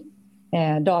mig.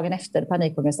 Dagen efter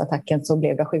panikångestattacken så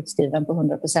blev jag sjukskriven på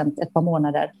 100% ett par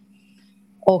månader.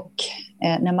 Och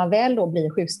när man väl då blir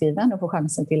sjukskriven och får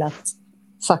chansen till att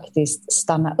faktiskt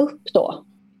stanna upp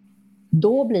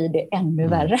då blir det ännu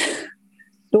värre.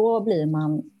 Då blir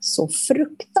man så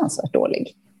fruktansvärt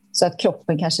dålig. Så att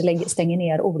kroppen kanske stänger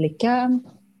ner olika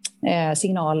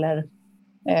signaler.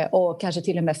 Och kanske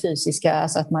till och med fysiska.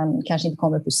 Alltså att man kanske inte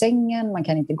kommer upp ur sängen. Man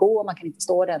kan inte gå, man kan inte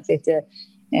stå ordentligt.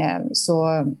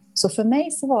 Så för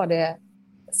mig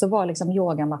så var liksom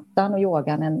yogamattan och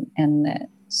yogan en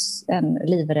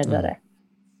livräddare.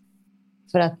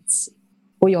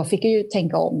 Och jag fick ju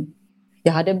tänka om.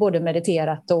 Jag hade både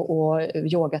mediterat och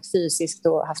yogat fysiskt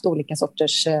och haft olika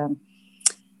sorters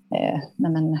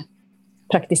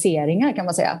praktiseringar kan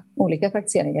man säga. Olika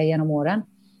praktiseringar genom åren.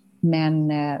 Men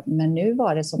nu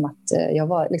var det som att jag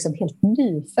var liksom helt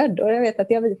nyfödd. Och jag vet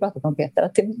att jag har pratat om Peter.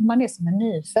 Att man är som en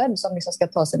nyfödd som liksom ska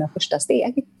ta sina första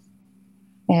steg.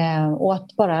 Och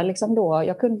att bara liksom då...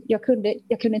 Jag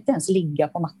kunde inte ens ligga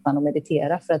på mattan och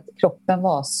meditera. För att kroppen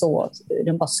var så...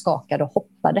 Den bara skakade och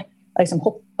hoppade. Jag liksom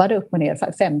hoppade upp och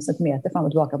ner 5 centimeter fram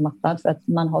och tillbaka på mattan för att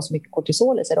man har så mycket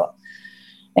kortisol i sig då.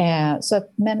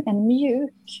 Men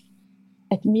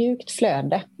ett mjukt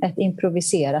flöde, ett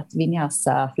improviserat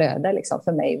vinyasa-flöde liksom,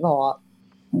 för mig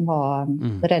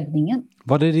var räddningen.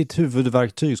 Var det ditt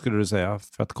huvudverktyg skulle du säga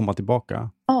för att komma tillbaka?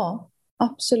 Ja,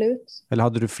 absolut. Eller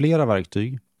hade du flera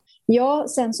verktyg? Ja,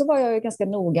 sen så var jag ju ganska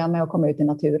noga med att komma ut i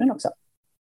naturen också.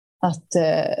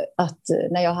 Att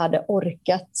när jag hade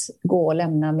orkat gå och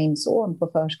lämna min son på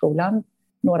förskolan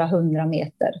några 100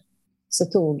 meter så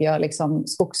tog jag liksom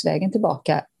skogsvägen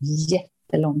tillbaka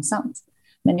jättelångsamt.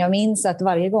 Men jag minns att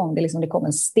varje gång det kom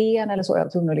en sten eller så, jag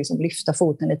var tvungen att liksom lyfta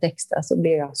foten lite extra, så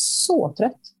blev jag så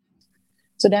trött.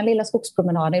 Så den lilla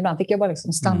skogspromenaden, ibland fick jag bara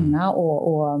liksom stanna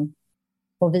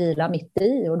och vila mitt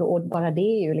i. Och bara det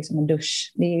är ju liksom en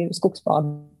dusch. Det är ju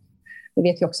skogsbad. Vi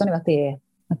vet ju också nu att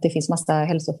det finns massa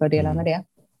hälsofördelar med det.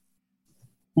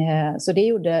 Så det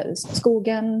gjorde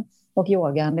skogen och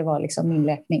yogan, det var liksom min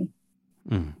läkning.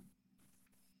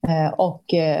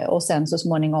 Och sen så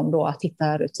småningom då att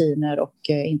hitta rutiner och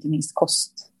inte minst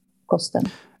kosten.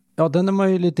 Ja, den är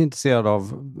man ju lite intresserad av.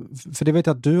 För det vet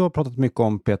jag att du har pratat mycket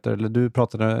om, Peter. Eller du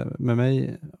pratade med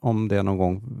mig om det någon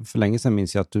gång. För länge sedan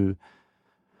minns jag att du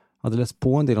hade läst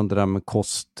på en del om det där med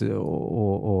kost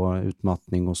och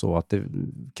utmattning och så. Att det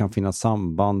kan finnas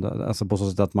samband. Alltså på så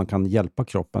sätt att man kan hjälpa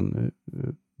kroppen.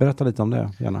 Berätta lite om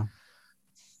det, gärna.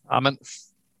 Ja, men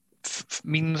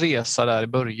min resa där i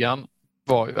början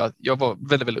var ju att jag var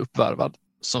väldigt, väldigt uppvärvad.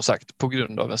 Som sagt, på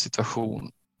grund av en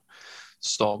situation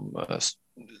som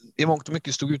i mångt och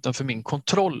mycket stod utanför min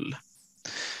kontroll.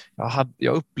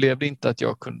 Jag upplevde inte att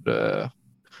jag kunde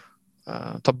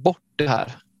ta bort det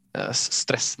här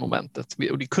stressmomentet.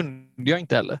 Och det kunde jag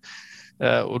inte heller.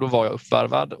 Och då var jag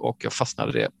uppvärvad och jag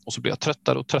fastnade i det. Och så blev jag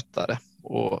tröttare och tröttare.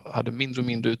 Och hade mindre och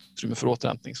mindre utrymme för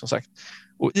återhämtning, som sagt.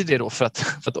 Och i det då, för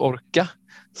att orka,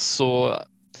 så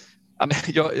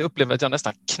jag upplevde att jag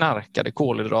nästan knarkade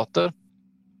kolhydrater.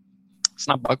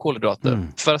 Snabba kolhydrater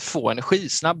för att få energi,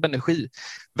 snabb energi,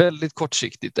 väldigt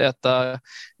kortsiktigt äta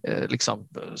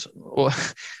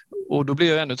och då blev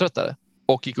jag ännu tröttare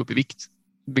och gick upp i vikt,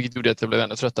 vilket gjorde att jag blev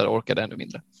ännu tröttare och orkade ännu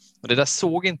mindre. Och det där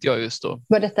såg inte jag just då.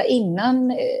 Var detta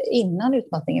innan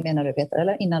utmattningen, menar du, Peter,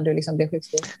 eller innan du liksom blev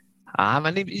sjukskriven? Ja,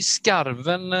 men i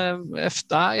skarven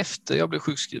efter jag blev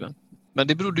sjukskriven. Men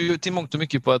det berodde ju till mångt och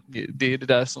mycket på att det är det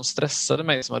där som stressade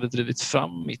mig som hade drivit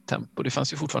fram mitt tempo. Det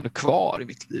fanns ju fortfarande kvar i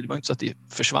mitt liv. Det var inte så att det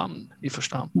försvann i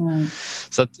första hand.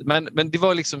 Så att, men det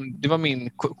var min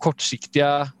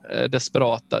kortsiktiga,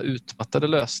 desperata, utmattade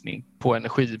lösning på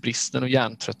energibristen och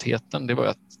hjärntröttheten. Det var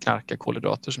att knarka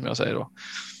kolhydrater, som jag säger då.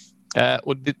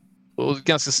 Och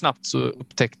ganska snabbt så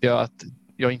upptäckte jag att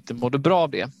jag inte mådde bra av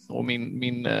det. Och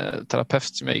min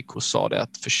terapeut som jag gick hos sa det,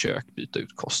 att försök byta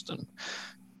ut kosten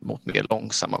mot mer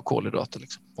långsamma kolhydrater.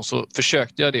 Liksom. Och så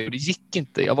försökte jag det och det gick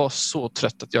inte. Jag var så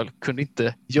trött att jag kunde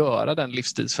inte göra den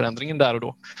livsstilsförändringen där och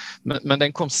då. Men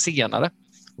den kom senare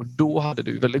och då hade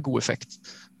det väldigt god effekt.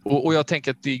 Och jag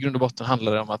tänker att det i grund och botten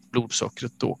handlar om att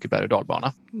blodsockret då åker berg- och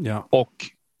dalbana. Ja. Och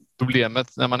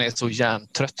problemet när man är så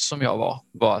hjärntrött som jag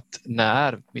var att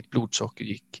när mitt blodsocker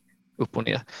gick upp och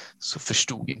ner så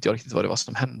förstod inte jag riktigt vad det var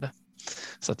som hände.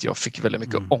 Så att jag fick väldigt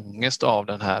mycket ångest av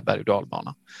den här berg- och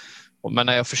dalbanan. Men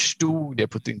när jag förstod det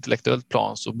på ett intellektuellt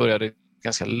plan så började ett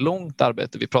ganska långt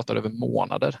arbete, vi pratade över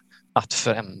månader, att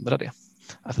förändra det.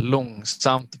 Att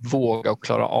långsamt våga och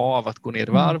klara av att gå ner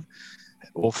i varv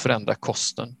och förändra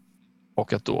kosten.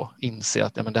 Och att då inse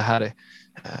att det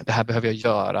här behöver jag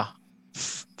göra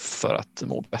för att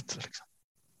må bättre. Liksom.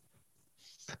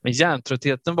 Men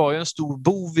hjärntröttheten var ju en stor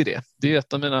bov i det. Det är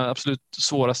ett av mina absolut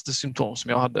svåraste symptom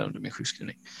som jag hade under min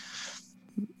sjukskrivning.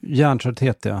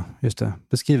 Hjärntrötthet, ja. Just det.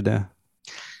 Beskriv det.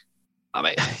 Ja,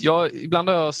 men ibland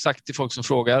har jag sagt till folk som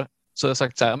frågar, så har jag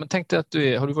sagt så här, men tänk dig att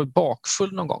har du varit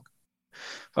bakfull någon gång?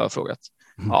 Har jag frågat.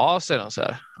 Ja, säger de så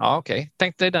här. Ja, okej.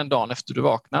 Tänk dig den dagen efter du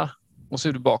vaknar och så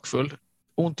är du bakfull.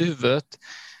 Ont i huvudet,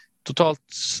 totalt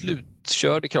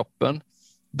slutkörd i kroppen,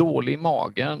 dålig i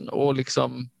magen och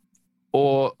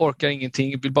orkar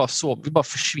ingenting, vill bara sova, vill bara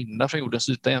försvinna från jordens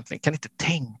yta egentligen. Kan inte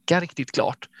tänka riktigt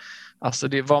klart. Alltså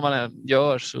det, vad man än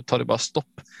gör så tar det bara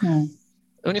stopp.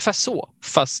 Ungefär så,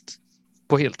 fast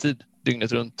på heltid,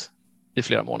 dygnet runt i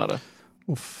flera månader.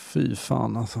 Fy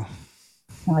fan alltså.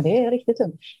 Ja, det är riktigt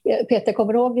tungt. Peter,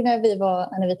 kommer du ihåg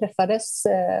när vi träffades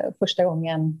första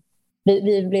gången?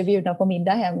 Vi blev bjudna på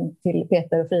middag hem till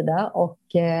Peter och Frida och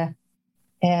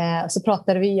så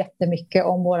pratade vi jättemycket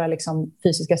om våra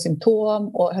fysiska symptom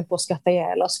och höll på att skratta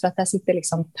ihjäl oss för att där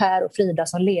sitter Per och Frida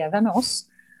som lever med oss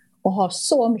och har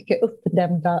så mycket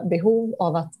uppdämda behov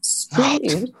av att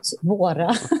spy ut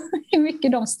våra hur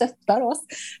mycket de stöttar oss.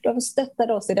 De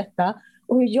stöttade oss i detta.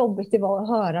 Och hur jobbigt det var att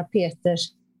höra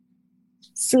Peters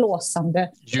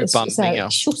flåsande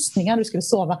tjostningar. Du skulle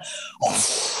sova.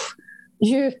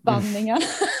 Djupandningar.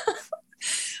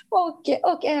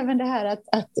 Och även det här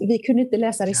att vi kunde inte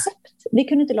läsa recept. Vi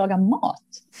kunde inte laga mat.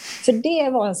 För det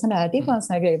var en sån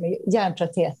här grej med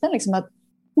hjärntröttheten. Liksom att,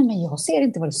 nej men jag ser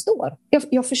inte vad det står.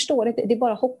 Jag förstår inte. Det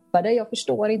bara hoppade. Jag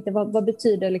förstår inte vad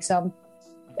betyder liksom...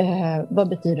 vad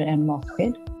betyder en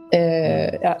matsked?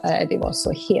 Det var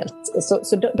så helt...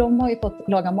 Så de har ju fått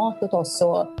laga mat åt oss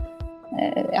och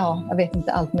jag vet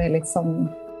inte allt möjligt som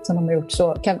de har gjort.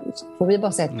 Så får vi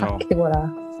bara säga tack till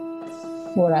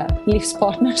våra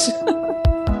livspartners.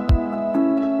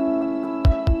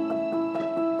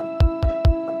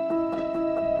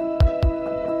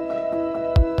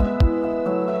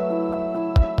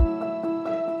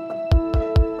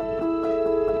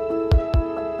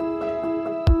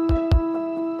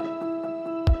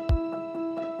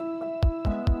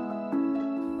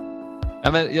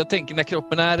 Ja, men jag tänker när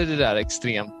kroppen är i det där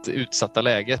extremt utsatta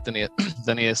läget,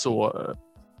 den är så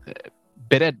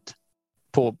beredd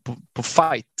på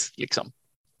fight liksom,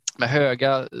 med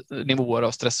höga nivåer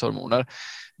av stresshormoner.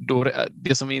 Då,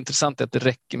 det som är intressant är att det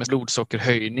räcker med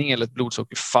blodsockerhöjning eller ett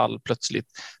blodsockerfall plötsligt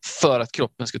för att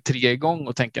kroppen ska trigga igång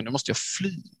och tänka, nu måste jag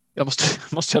fly.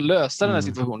 Måste jag lösa den här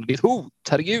situationen. Det är ett hot,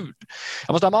 herregud.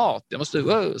 Jag måste ha mat. Jag måste...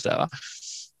 sådär.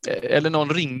 Eller någon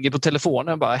ringer på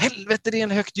telefonen och bara, helvete, det är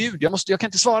en högt ljud. Jag kan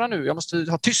inte svara nu. Jag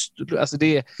måste ha tyst. Alltså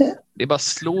det bara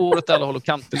slår åt alla håll och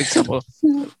kanter liksom. Och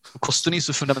kosten är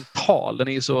så fundamental. Den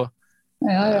är så...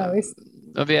 Ja, visst.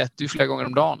 Jag äter ju flera gånger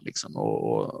om dagen liksom.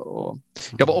 Och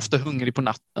jag var ofta hungrig på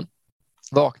natten.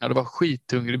 Vaknade och var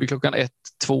skithungrig vid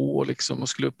 1-2 liksom, och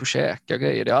skulle upp och käka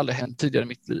grejer. Det har aldrig hänt tidigare i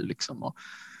mitt liv liksom.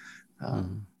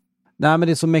 Nej, men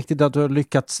det är så mäktigt att du har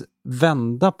lyckats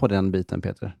vända på den biten,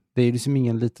 Peter. Det är liksom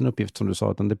ingen liten uppgift som du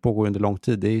sa, utan det pågår under lång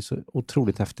tid. Det är så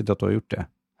otroligt häftigt att du har gjort det.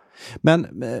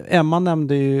 Men Emma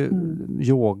nämnde ju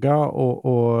yoga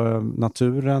och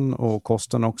naturen och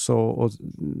kosten också. Och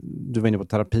du var inne på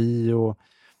terapi. Och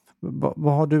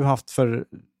vad har du haft för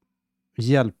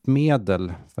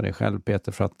hjälpmedel för dig själv,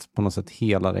 Peter, för att på något sätt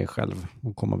hela dig själv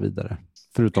och komma vidare?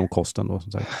 Förutom kosten då,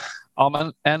 som sagt.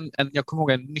 Ja, men jag kommer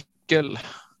ihåg en nyckel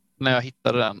när jag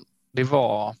hittade den. Det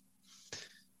var...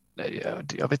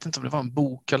 Jag vet inte om det var en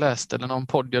bok jag läste eller någon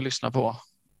podd jag lyssnade på.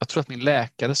 Jag tror att min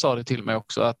läkare sa det till mig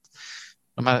också, att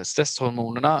de här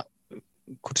stresshormonerna,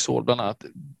 kortisol bland annat,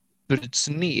 bryts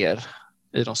ner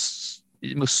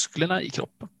i musklerna i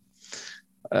kroppen.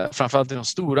 Framförallt i de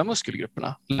stora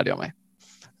muskelgrupperna, lärde jag mig.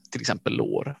 Till exempel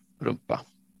lår, rumpa.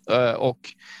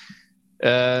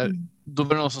 Då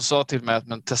var det någon som sa till mig att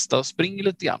men testa och springa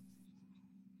lite grann.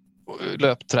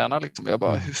 Löpträna liksom. Jag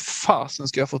bara, hur fasen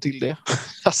ska jag få till det?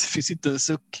 Alltså det finns inte en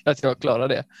suck att jag klarar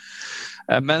det.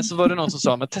 Men så var det någon som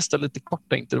sa, men testa lite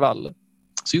korta intervaller.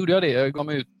 Så gjorde jag det. Jag gav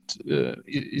mig ut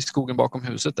i skogen bakom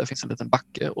huset. Där finns en liten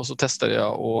backe. Och så testade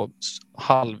jag att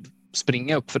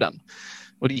halvspringa upp för den.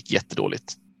 Och det gick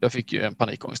jättedåligt. Jag fick ju en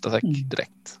panikångestattack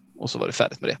direkt. Och så var det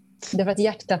färdigt med det. Det är för att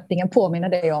hjärttappningen påminner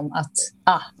dig om att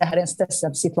det här är en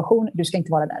stressad situation. Du ska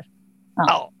inte vara där.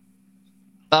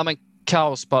 Ja, men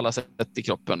kaos på alla sätt i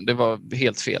kroppen. Det var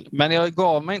helt fel. Men jag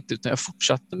gav mig inte, utan jag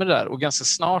fortsatte med det där. Och ganska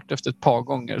snart efter ett par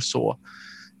gånger så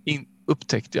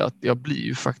upptäckte jag att jag blir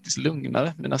ju faktiskt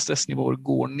lugnare. Mina stressnivåer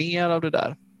går ner av det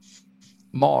där.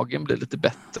 Magen blir lite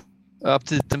bättre.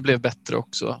 Aptiten blev bättre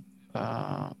också.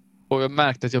 Och jag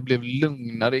märkte att jag blev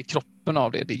lugnare i kroppen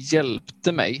av det. Det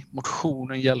hjälpte mig.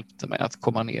 Motionen hjälpte mig att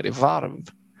komma ner i varv.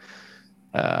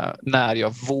 När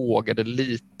jag vågade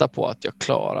lita på att jag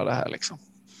klarar det här liksom.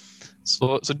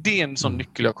 Så det är en sån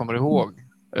nyckel jag kommer ihåg.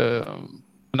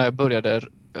 När jag började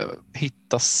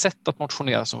hitta sätt att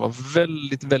motionera som var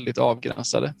väldigt, väldigt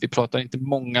avgränsade. Vi pratar inte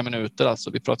många minuter,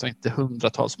 alltså. Vi pratar inte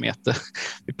hundratals meter.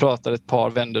 Vi pratar ett par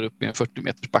vändor upp i en 40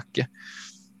 meters backe.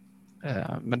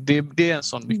 Men det är en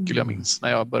sån nyckel jag minns när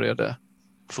jag började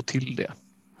få till det.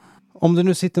 Om det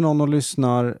nu sitter någon och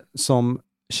lyssnar som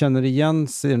känner igen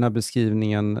sig i den här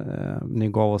beskrivningen ni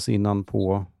gav oss innan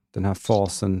på den här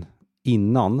fasen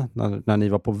innan, när ni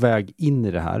var på väg in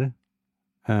i det här.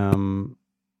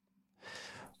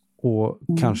 Och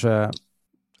kanske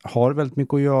har väldigt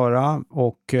mycket att göra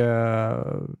och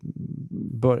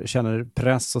känner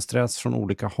press och stress från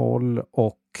olika håll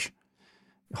och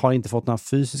har inte fått några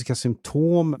fysiska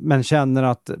symptom, men känner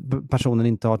att personen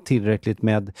inte har tillräckligt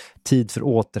med tid för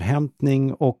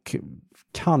återhämtning och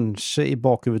kanske i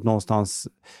bakhuvudet någonstans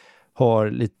har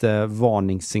lite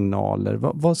varningssignaler.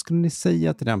 Vad skulle ni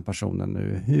säga till den personen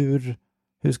nu?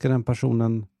 Hur ska den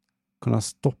personen kunna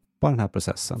stoppa den här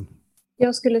processen?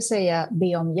 Jag skulle säga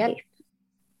be om hjälp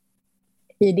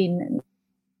i din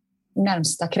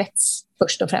närmsta krets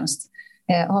först och främst.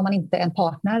 Har man inte en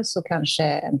partner så kanske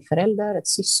en förälder, ett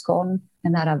syskon,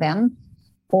 en nära vän.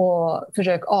 Och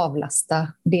försök avlasta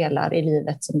delar i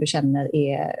livet som du känner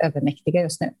är övermäktiga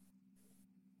just nu.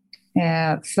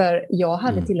 För jag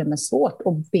hade till och med svårt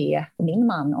att be min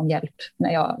man om hjälp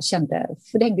när jag kände,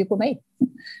 för det hängde ju på mig.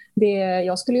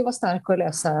 Jag skulle ju vara stark och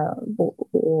lösa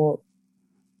och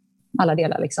alla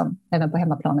delar, liksom, även på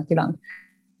hemmaplanet ibland.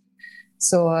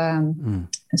 Så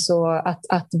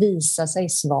att visa sig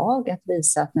svag, att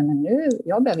visa att nej, men nu,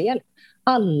 jag behöver hjälp.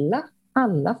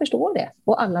 Alla förstår det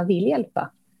och alla vill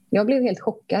hjälpa. Jag blev helt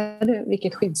chockad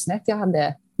vilket skyddsnät jag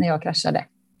hade när jag kraschade.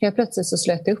 Jag plötsligt så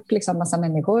slöt upp liksom massa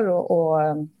människor och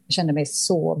kände mig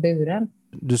så buren.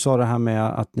 Du sa det här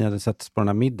med att ni hade sett på den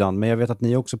här middagen, men jag vet att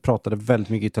ni också pratade väldigt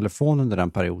mycket i telefon under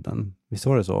den perioden. Visst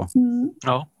var det så?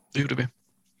 Ja, det gjorde vi.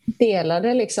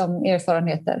 Delade liksom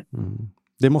erfarenheter.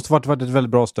 Det måste varit ett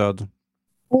väldigt bra stöd.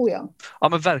 Oh ja. Ja,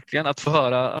 men verkligen att få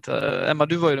höra att Emma,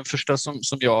 du var ju den första som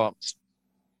jag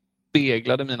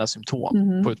speglade mina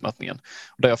symptom på utmattningen.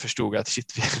 Och där jag förstod att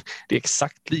shit, det är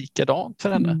exakt likadant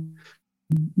för henne.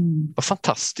 Vad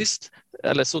fantastiskt.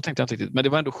 Eller så tänkte jag inte riktigt. Men det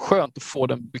var ändå skönt att få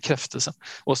den bekräftelsen.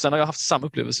 Och sen har jag haft samma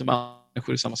upplevelse med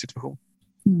människor i samma situation.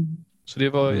 Så det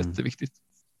var jätteviktigt.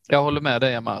 Jag håller med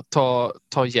dig, Emma.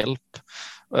 Ta hjälp.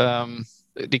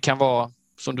 Det kan vara,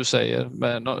 som du säger,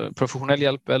 med professionell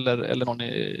hjälp eller någon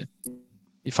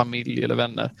i familj eller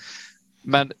vänner.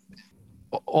 Men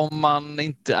om man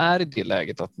inte är i det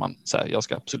läget att man säger jag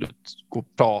ska absolut gå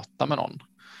och prata med någon,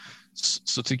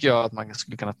 så tycker jag att man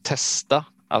skulle kunna testa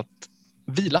att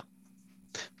vila.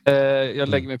 Jag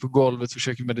lägger mig på golvet,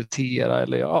 försöker meditera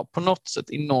eller på något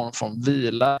sätt i någon form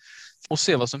vila och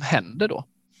se vad som händer då.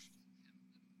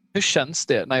 Hur känns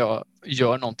det när jag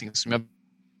gör någonting som jag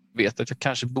vet att jag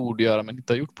kanske borde göra men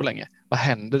inte har gjort på länge? Vad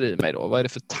händer i mig då? Vad är det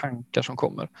för tankar som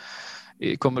kommer?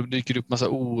 Dyker upp massa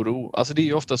oro. Alltså det är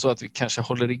ju ofta så att vi kanske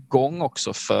håller igång också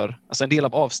alltså en del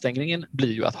av avstängningen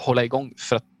blir ju att hålla igång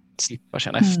för att slippa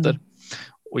känna efter.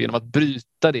 Och genom att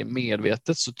bryta det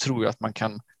medvetet så tror jag att man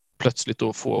kan plötsligt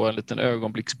då få en liten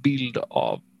ögonblicksbild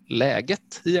av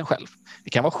läget i en själv. Det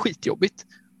kan vara skitjobbigt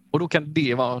och då kan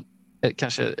det vara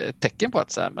kanske ett tecken på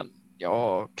att så här, men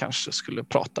jag kanske skulle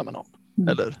prata med någon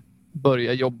eller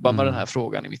börja jobba med den här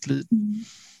frågan i mitt liv.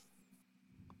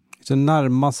 Så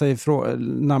närma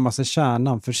sig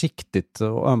kärnan försiktigt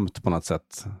och ömt på något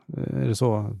sätt. Är det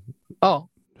så? Ja.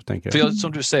 För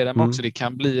som du säger också, det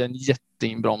kan bli en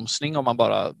jätteinbromsning om man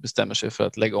bara bestämmer sig för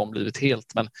att lägga om livet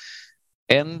helt. Men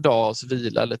en dags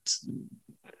vila eller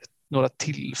några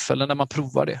tillfällen när man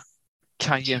provar det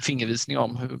kan ge en fingervisning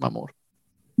om hur man mår.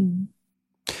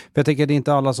 För jag tänker att det är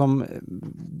inte alla som,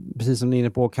 precis som ni är inne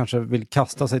på, kanske vill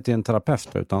kasta sig till en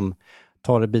terapeut utan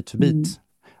ta det bit för bit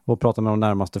och prata med de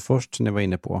närmaste först som ni var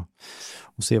inne på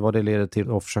och se vad det leder till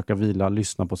och försöka vila,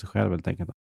 lyssna på sig själv helt enkelt.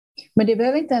 Men det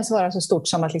behöver inte ens vara så stort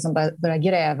som att liksom börja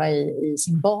gräva i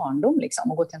sin barndom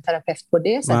liksom, och gå till en terapeut på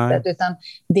det sättet. Utan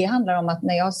det handlar om att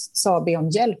när jag sa be om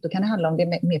hjälp, då kan det handla om det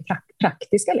mer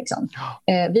praktiska. Liksom.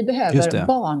 Vi behöver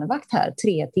barnvakt här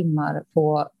 3 timmar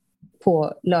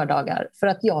på lördagar för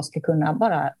att jag ska kunna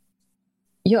bara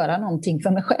göra någonting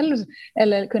för mig själv.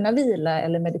 Eller kunna vila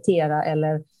eller meditera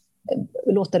eller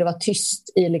låta det vara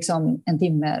tyst i liksom en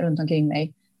timme runt omkring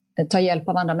mig. Ta hjälp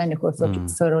av andra människor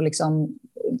för att liksom,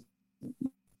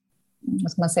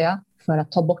 vad ska man säga, för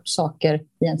att ta bort saker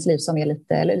i ens liv som är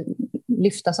lite, eller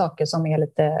lyfta saker som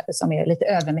är lite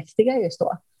övermäktiga just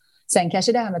då. Sen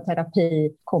kanske det här med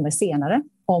terapi kommer senare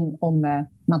om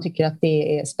man tycker att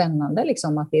det är spännande,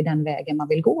 liksom, att det är den vägen man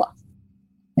vill gå.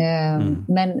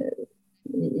 Men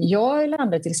jag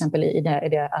landade till exempel i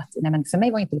det att nej, men för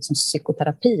mig var inte liksom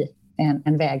psykoterapi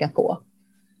en väg att gå.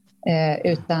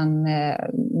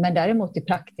 Men däremot det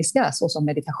praktiska, såsom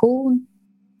meditation,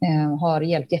 har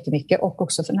hjälpt jättemycket, och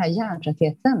också för den här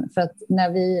hjärntröttheten. För att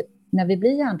när vi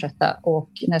blir hjärntrötta och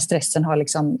när stressen har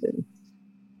liksom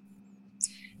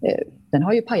den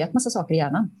har ju pajat massa saker i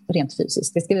hjärnan rent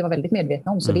fysiskt. Det ska vi vara väldigt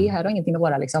medvetna om. Så det här har ingenting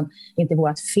med inte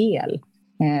vårt fel.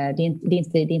 Det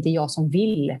är inte jag som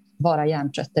vill vara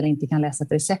hjärntrött eller inte kan läsa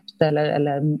ett recept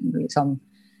eller liksom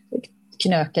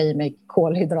knöka i mig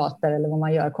kolhydrater eller vad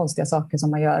man gör, konstiga saker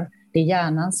som man gör. Det är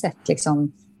hjärnans sätt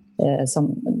liksom,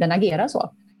 som den agerar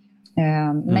så.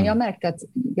 Men jag märkte att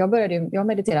jag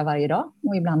mediterar varje dag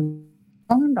och ibland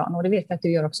om dagen, och det vet jag att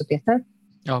du gör också, Peter.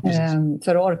 Ja, precis.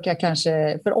 För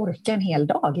att orka en hel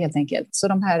dag helt enkelt. Så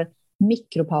de här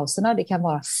mikropauserna, det kan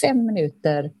vara 5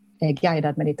 minuter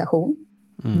guidad meditation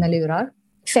med lurar.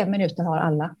 5 minuter har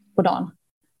alla på dagen.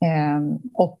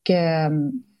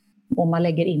 om man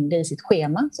lägger in det i sitt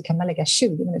schema så kan man lägga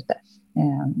 20 minuter.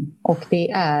 Och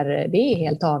det är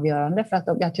helt avgörande för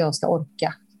att jag ska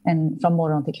orka från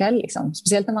morgon till kväll. Liksom.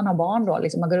 Speciellt när man har barn då.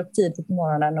 Liksom man går upp tidigt på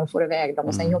morgonen och får iväg dem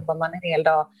och sen jobbar man en hel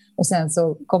dag. Och sen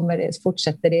så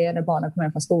fortsätter det när barnen kommer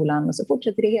hem från skolan och så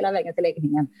fortsätter det hela vägen till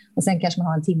läggningen. Och sen kanske man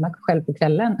har en timme själv på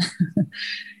kvällen.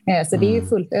 Så det är ju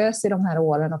fullt ös i de här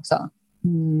åren också.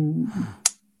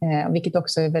 Vilket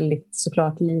också är väldigt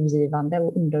såklart livgivande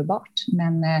och underbart.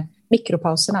 Men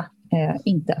mikropauserna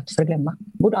inte att förglömma.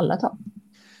 Borde alla ta.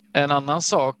 En annan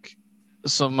sak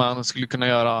som man skulle kunna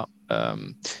göra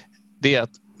det är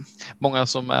att många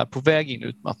som är på väg in i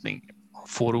utmattning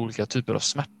får olika typer av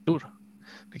smärtor.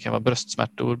 Det kan vara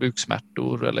bröstsmärtor,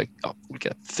 buksmärtor eller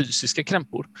olika fysiska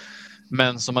krämpor.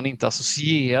 Men som man inte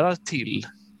associerar till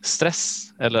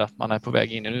stress eller att man är på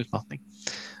väg in i en utmattning.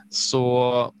 Så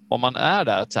om man är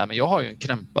där att men jag har ju en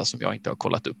krämpa som jag inte har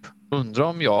kollat upp. Undrar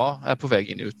om jag är på väg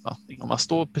in i utmattning. Om man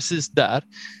står precis där,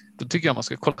 då tycker jag man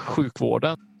ska kolla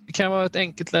sjukvården. Det kan vara ett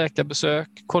enkelt läkarbesök,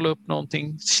 kolla upp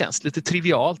någonting. Det känns lite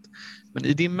trivialt. Men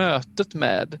i det mötet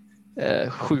med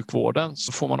sjukvården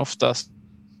så får man ofta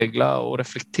spegla och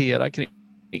reflektera kring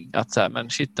att men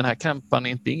shit, den här krämpan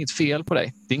är inget fel på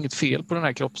dig. Det är inget fel på den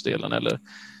här kroppsdelen.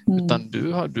 Utan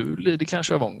du lider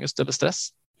kanske av ångest eller stress.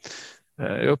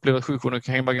 Jag upplever att sjukvården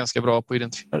kan vara ganska bra på att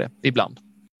identifiera det ibland.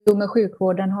 Jo, men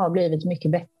sjukvården har blivit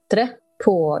mycket bättre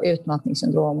på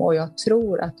utmattningssyndrom och jag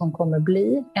tror att de kommer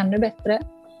bli ännu bättre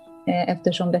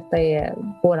eftersom detta är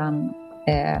våran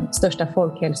största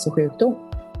folkhälsosjukdom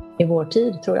i vår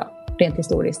tid, tror jag. Rent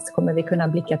historiskt kommer vi kunna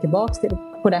blicka tillbaka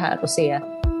på det här och se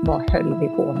vad höll vi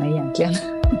på med egentligen.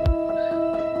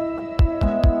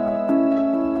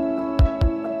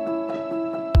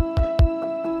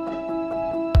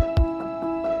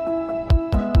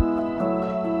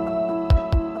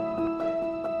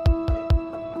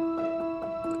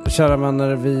 Kära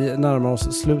vänner, vi närmar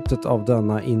oss slutet av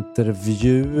denna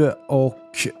intervju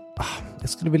och jag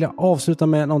skulle vilja avsluta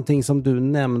med någonting som du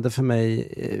nämnde för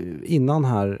mig innan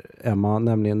här, Emma,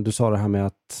 nämligen du sa det här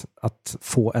med att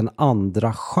få en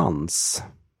andra chans.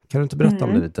 Kan du inte berätta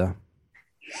om det lite?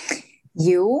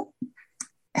 Jo,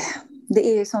 det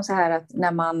är ju som så här att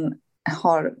när man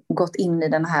har gått in i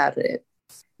den här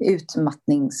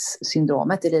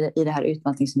utmattningssyndromet, i det här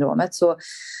utmattningssyndromet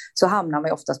så hamnar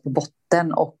man oftast på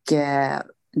botten och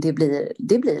det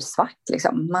blir svart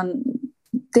liksom. Man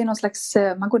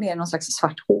går ner i någon slags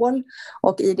svart hål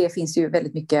och i det finns ju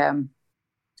väldigt mycket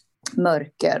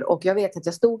mörker och jag vet att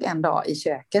jag stod en dag i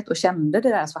köket och kände det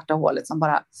där svarta hålet som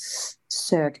bara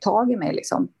sög tag i mig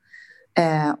liksom.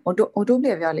 Och då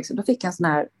blev jag liksom, då fick jag en sån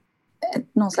här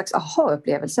någon slags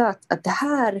aha-upplevelse att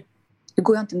det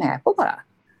går jag inte med på bara.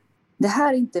 Det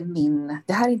här är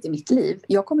inte mitt liv.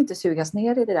 Jag kommer inte sugas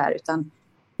ner i det där utan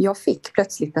jag fick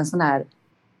plötsligt en sån här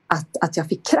att jag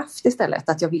fick kraft istället.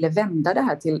 Att jag ville vända det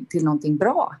här till någonting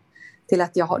bra. Till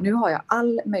att nu har jag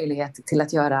all möjlighet till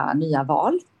att göra nya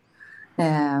val.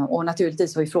 Och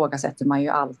naturligtvis så ifrågasätter man ju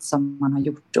allt som man har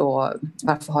gjort. Och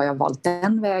varför har jag valt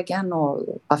den vägen? Och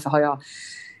varför har jag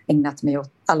ägnat mig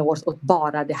åt alla år åt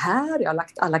bara det här? Jag har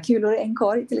lagt alla kulor i en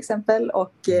korg till exempel.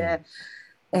 Och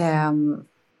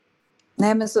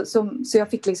nej, men så jag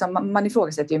fick liksom, man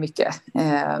ifrågasätter ju mycket.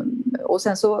 Och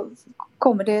sen så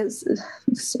kommer det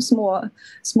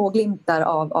små glimtar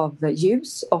av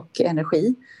ljus och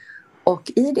energi.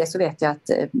 Och i det så vet jag att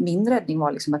min räddning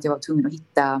var liksom att jag var tvungen att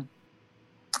hitta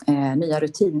nya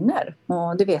rutiner.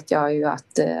 Och det vet jag ju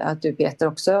att du, Peter,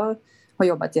 också har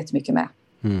jobbat jättemycket med.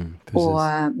 Och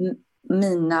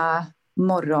mina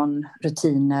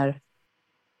morgonrutiner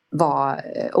var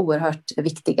oerhört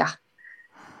viktiga.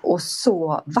 Och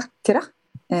så vackra.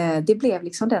 Det blev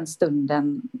liksom den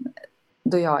stunden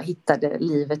då jag hittade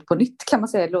livet på nytt, kan man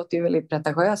säga. Det låter ju väldigt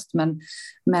pretentiöst,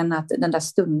 men att den där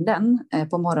stunden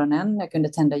på morgonen, jag kunde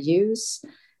tända ljus,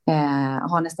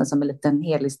 ha nästan som en liten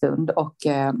helig stund och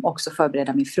också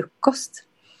förbereda min frukost.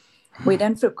 Och i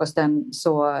den frukosten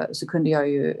så kunde jag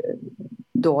ju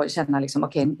då känna liksom,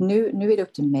 okej, nu är det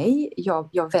upp till mig.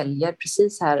 Jag väljer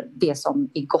precis här det som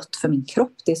är gott för min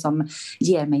kropp, det som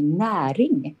ger mig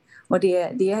näring. Och det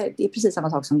är precis samma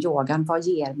sak som yogan. Vad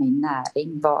ger mig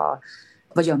näring?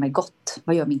 Vad gör mig gott?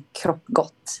 Vad gör min kropp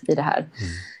gott i det här?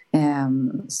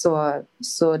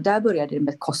 Så där började det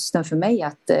med kosten för mig.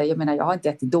 Att, jag menar, jag har inte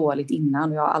ätit dåligt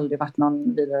innan och jag har aldrig varit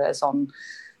någon vidare sån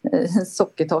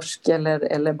sockertorsk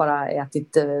eller bara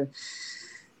ätit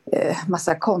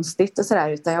massa konstigt och sådär,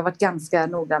 utan jag har varit ganska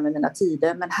noggrann med mina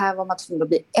tider, men här var man tvungen att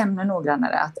bli ännu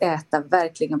noggrannare, att äta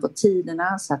verkligen på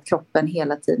tiderna så att kroppen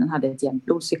hela tiden hade ett jämnt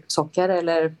blodsocker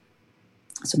eller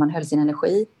så man höll sin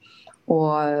energi.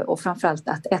 Och framförallt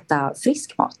att äta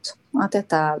frisk mat. Att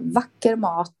äta vacker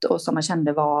mat och som man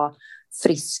kände var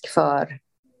frisk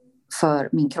för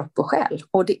min kropp och själ.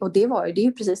 Och det är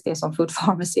ju precis det som Food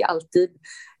Pharmacy alltid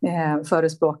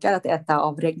förespråkar. Att äta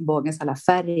av regnbågens alla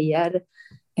färger.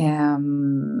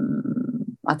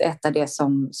 Att äta det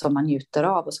som man njuter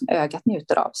av och som ögat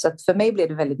njuter av. Så att för mig blev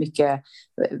det väldigt mycket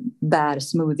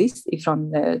bärsmoothies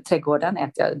ifrån trädgården.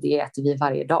 Det äter vi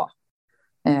varje dag.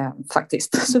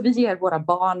 Faktiskt. Så vi ger våra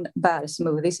barn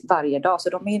bärsmoothies varje dag. Så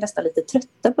de är nästan lite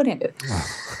trötta på det nu.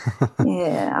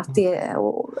 Att det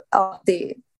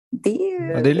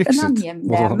är lyxigt,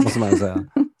 måste man säga.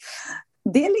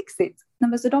 Det är lyxigt.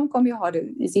 Men så de kommer ju ha det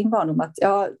i sin barndom att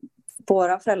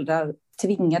våra föräldrar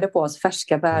tvingade på oss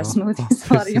färska bärsmoothies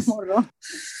varje morgon.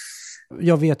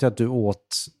 Jag vet ju att du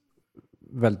åt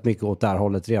väldigt mycket åt det här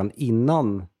hållet redan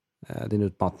innan din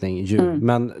utmattning.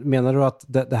 Men menar du att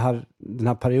den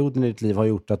här perioden i ditt liv har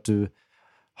gjort att du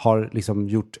har liksom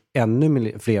gjort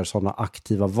ännu fler sådana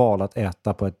aktiva val att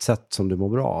äta på ett sätt som du mår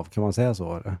bra av? Kan man säga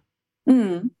så? Eller?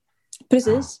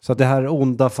 Precis. Så att det här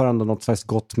onda får ändå något slags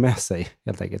gott med sig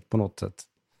helt enkelt på något sätt.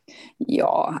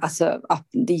 Ja, alltså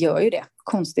det gör ju det.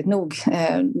 Konstigt nog.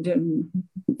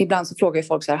 Ibland så frågar ju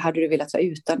folk så här, hade du velat vara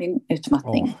utan din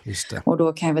utmattning? Just det. Och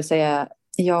då kan jag väl säga,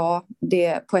 ja,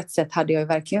 på ett sätt hade jag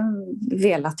verkligen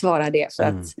velat vara det. För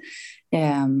att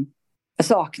jag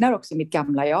saknar också mitt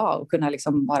gamla jag och kunna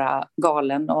liksom vara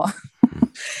galen och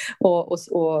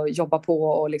jobba på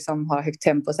och liksom ha högt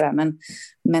tempo och sådär.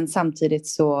 Men samtidigt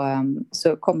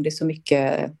så kom det så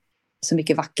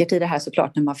mycket vackert i det här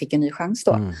såklart när man fick en ny chans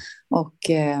då. Och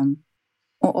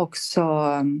också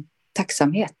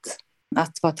tacksamhet.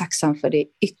 Att vara tacksam för det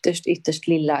ytterst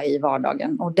lilla i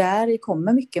vardagen. Och där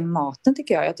kommer mycket maten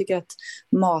tycker jag. Jag tycker att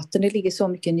maten, det ligger så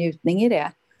mycket njutning i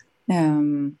det.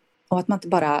 Och att man inte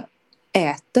bara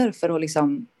äter för att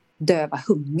liksom döva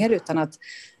hunger utan att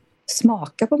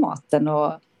smaka på maten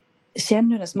och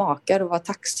känna hur den smakar och vara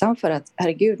tacksam för att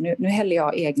herregud, nu häller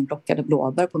jag egenplockade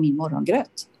blåbär på min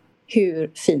morgongröt.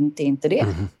 Hur fint är inte det?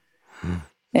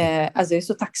 Alltså jag är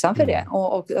så tacksam för det.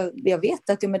 Och jag vet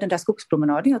att med den där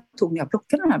skogspromenaden jag tog när jag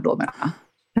plockade de här blåbärna.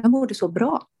 Jag mådde så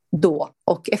bra då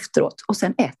och efteråt. Och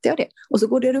sen äter jag det. Och så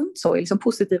går det runt så i liksom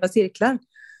positiva cirklar.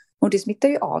 Och det smittar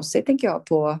ju av sig, tänker jag,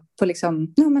 på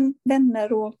liksom,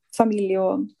 vänner och familj.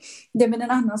 Och det är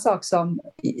en annan sak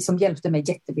som hjälpte mig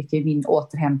jättemycket i min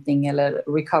återhämtning eller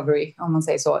recovery, om man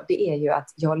säger så. Det är ju att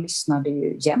jag lyssnade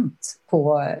ju jämt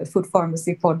på Food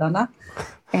Pharmacy-poddarna.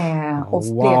 Och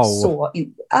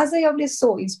jag blev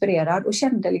så inspirerad och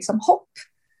kände liksom hopp.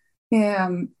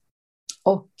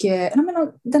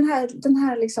 Den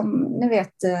här liksom, ni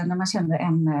vet, när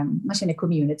man känner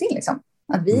community liksom.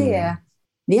 Att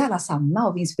vi är alla samma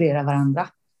och vi inspirerar varandra.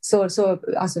 Så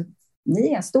alltså, ni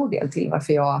är en stor del till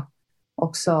varför jag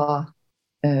också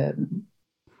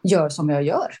gör som jag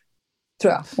gör,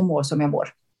 tror jag, och mår som jag mår.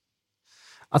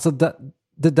 Alltså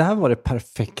det där var det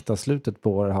perfekta slutet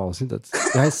på det här avsnittet.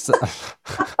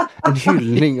 En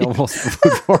hyllning av oss på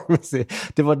Food Pharmacy.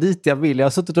 Det var dit jag ville. Jag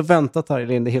har suttit och väntat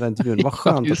här i hela intervjun. Vad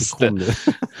skönt att du kom nu.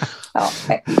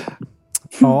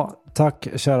 Ja, tack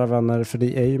kära vänner, för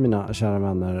det är ju mina kära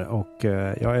vänner och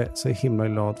jag är så himla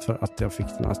glad för att jag fick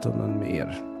den här stunden med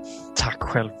er. Tack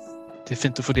själv. Det är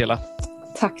fint att få dela.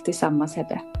 Tack tillsammans,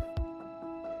 Hebbe.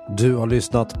 Du har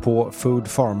lyssnat på Food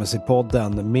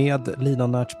Pharmacy-podden med Lina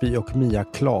Närtby och Mia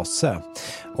Klase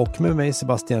och med mig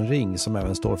Sebastian Ring som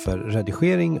även står för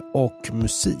redigering och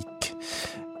musik.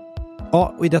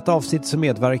 Ja, och i detta avsnitt så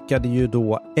medverkade ju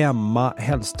då Emma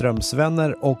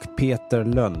Hellströmsvänner och Peter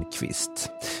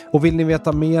Lönnqvist. Och vill ni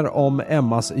veta mer om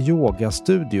Emmas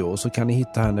yogastudio så kan ni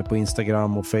hitta henne på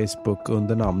Instagram och Facebook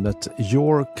under namnet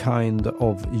Your Kind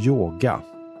of Yoga.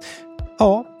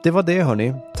 Ja, det var det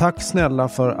hörni. Tack snälla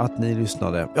för att ni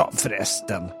lyssnade. Ja,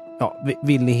 förresten. Ja,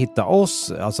 vill ni hitta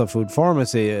oss, alltså Food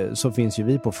Pharmacy, så finns ju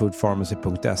vi på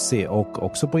foodpharmacy.se och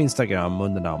också på Instagram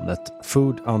under namnet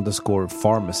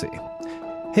food_pharmacy.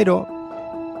 Hej då!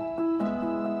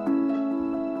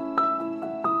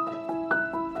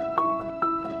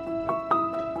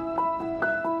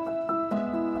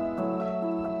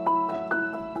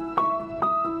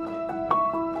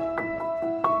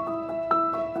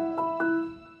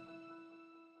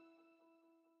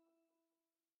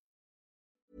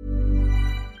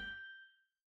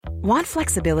 Want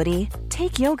flexibility?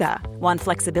 Take yoga. Want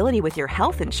flexibility with your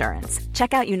health insurance?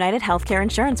 Check out United Healthcare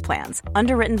Insurance Plans.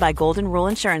 Underwritten by Golden Rule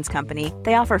Insurance Company,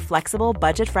 they offer flexible,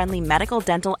 budget-friendly medical,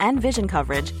 dental, and vision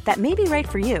coverage that may be right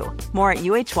for you. More at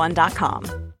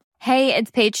uh1.com. Hey,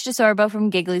 it's Paige DeSorbo from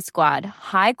Giggly Squad.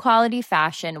 High quality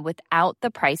fashion without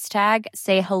the price tag.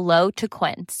 Say hello to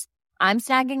Quince. I'm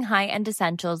snagging high-end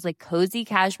essentials like cozy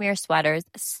cashmere sweaters,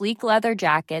 sleek leather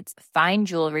jackets, fine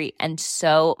jewelry, and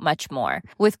so much more.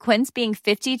 With Quince being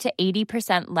 50 to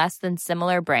 80% less than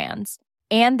similar brands.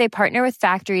 And they partner with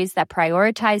factories that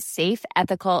prioritize safe,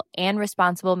 ethical, and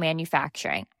responsible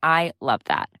manufacturing. I love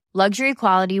that. Luxury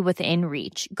quality within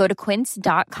reach. Go to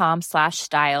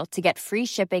quince.com/style to get free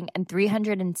shipping and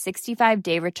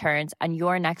 365-day returns on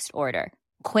your next order.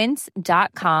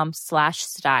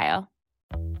 Quince.com/style.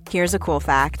 Here's a cool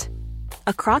fact.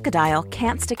 A crocodile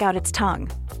can't stick out its tongue.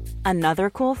 Another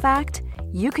cool fact,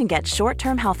 you can get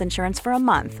short-term health insurance for a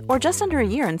month or just under a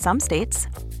year in some states.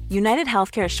 United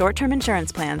Healthcare short-term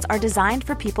insurance plans are designed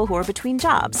for people who are between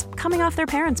jobs, coming off their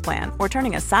parents' plan, or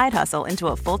turning a side hustle into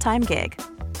a full-time gig.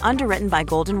 Underwritten by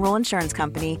Golden Rule Insurance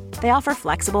Company, they offer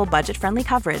flexible, budget-friendly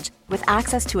coverage with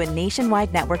access to a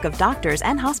nationwide network of doctors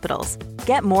and hospitals.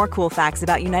 Get more cool facts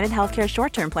about United Healthcare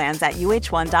short-term plans at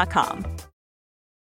uh1.com.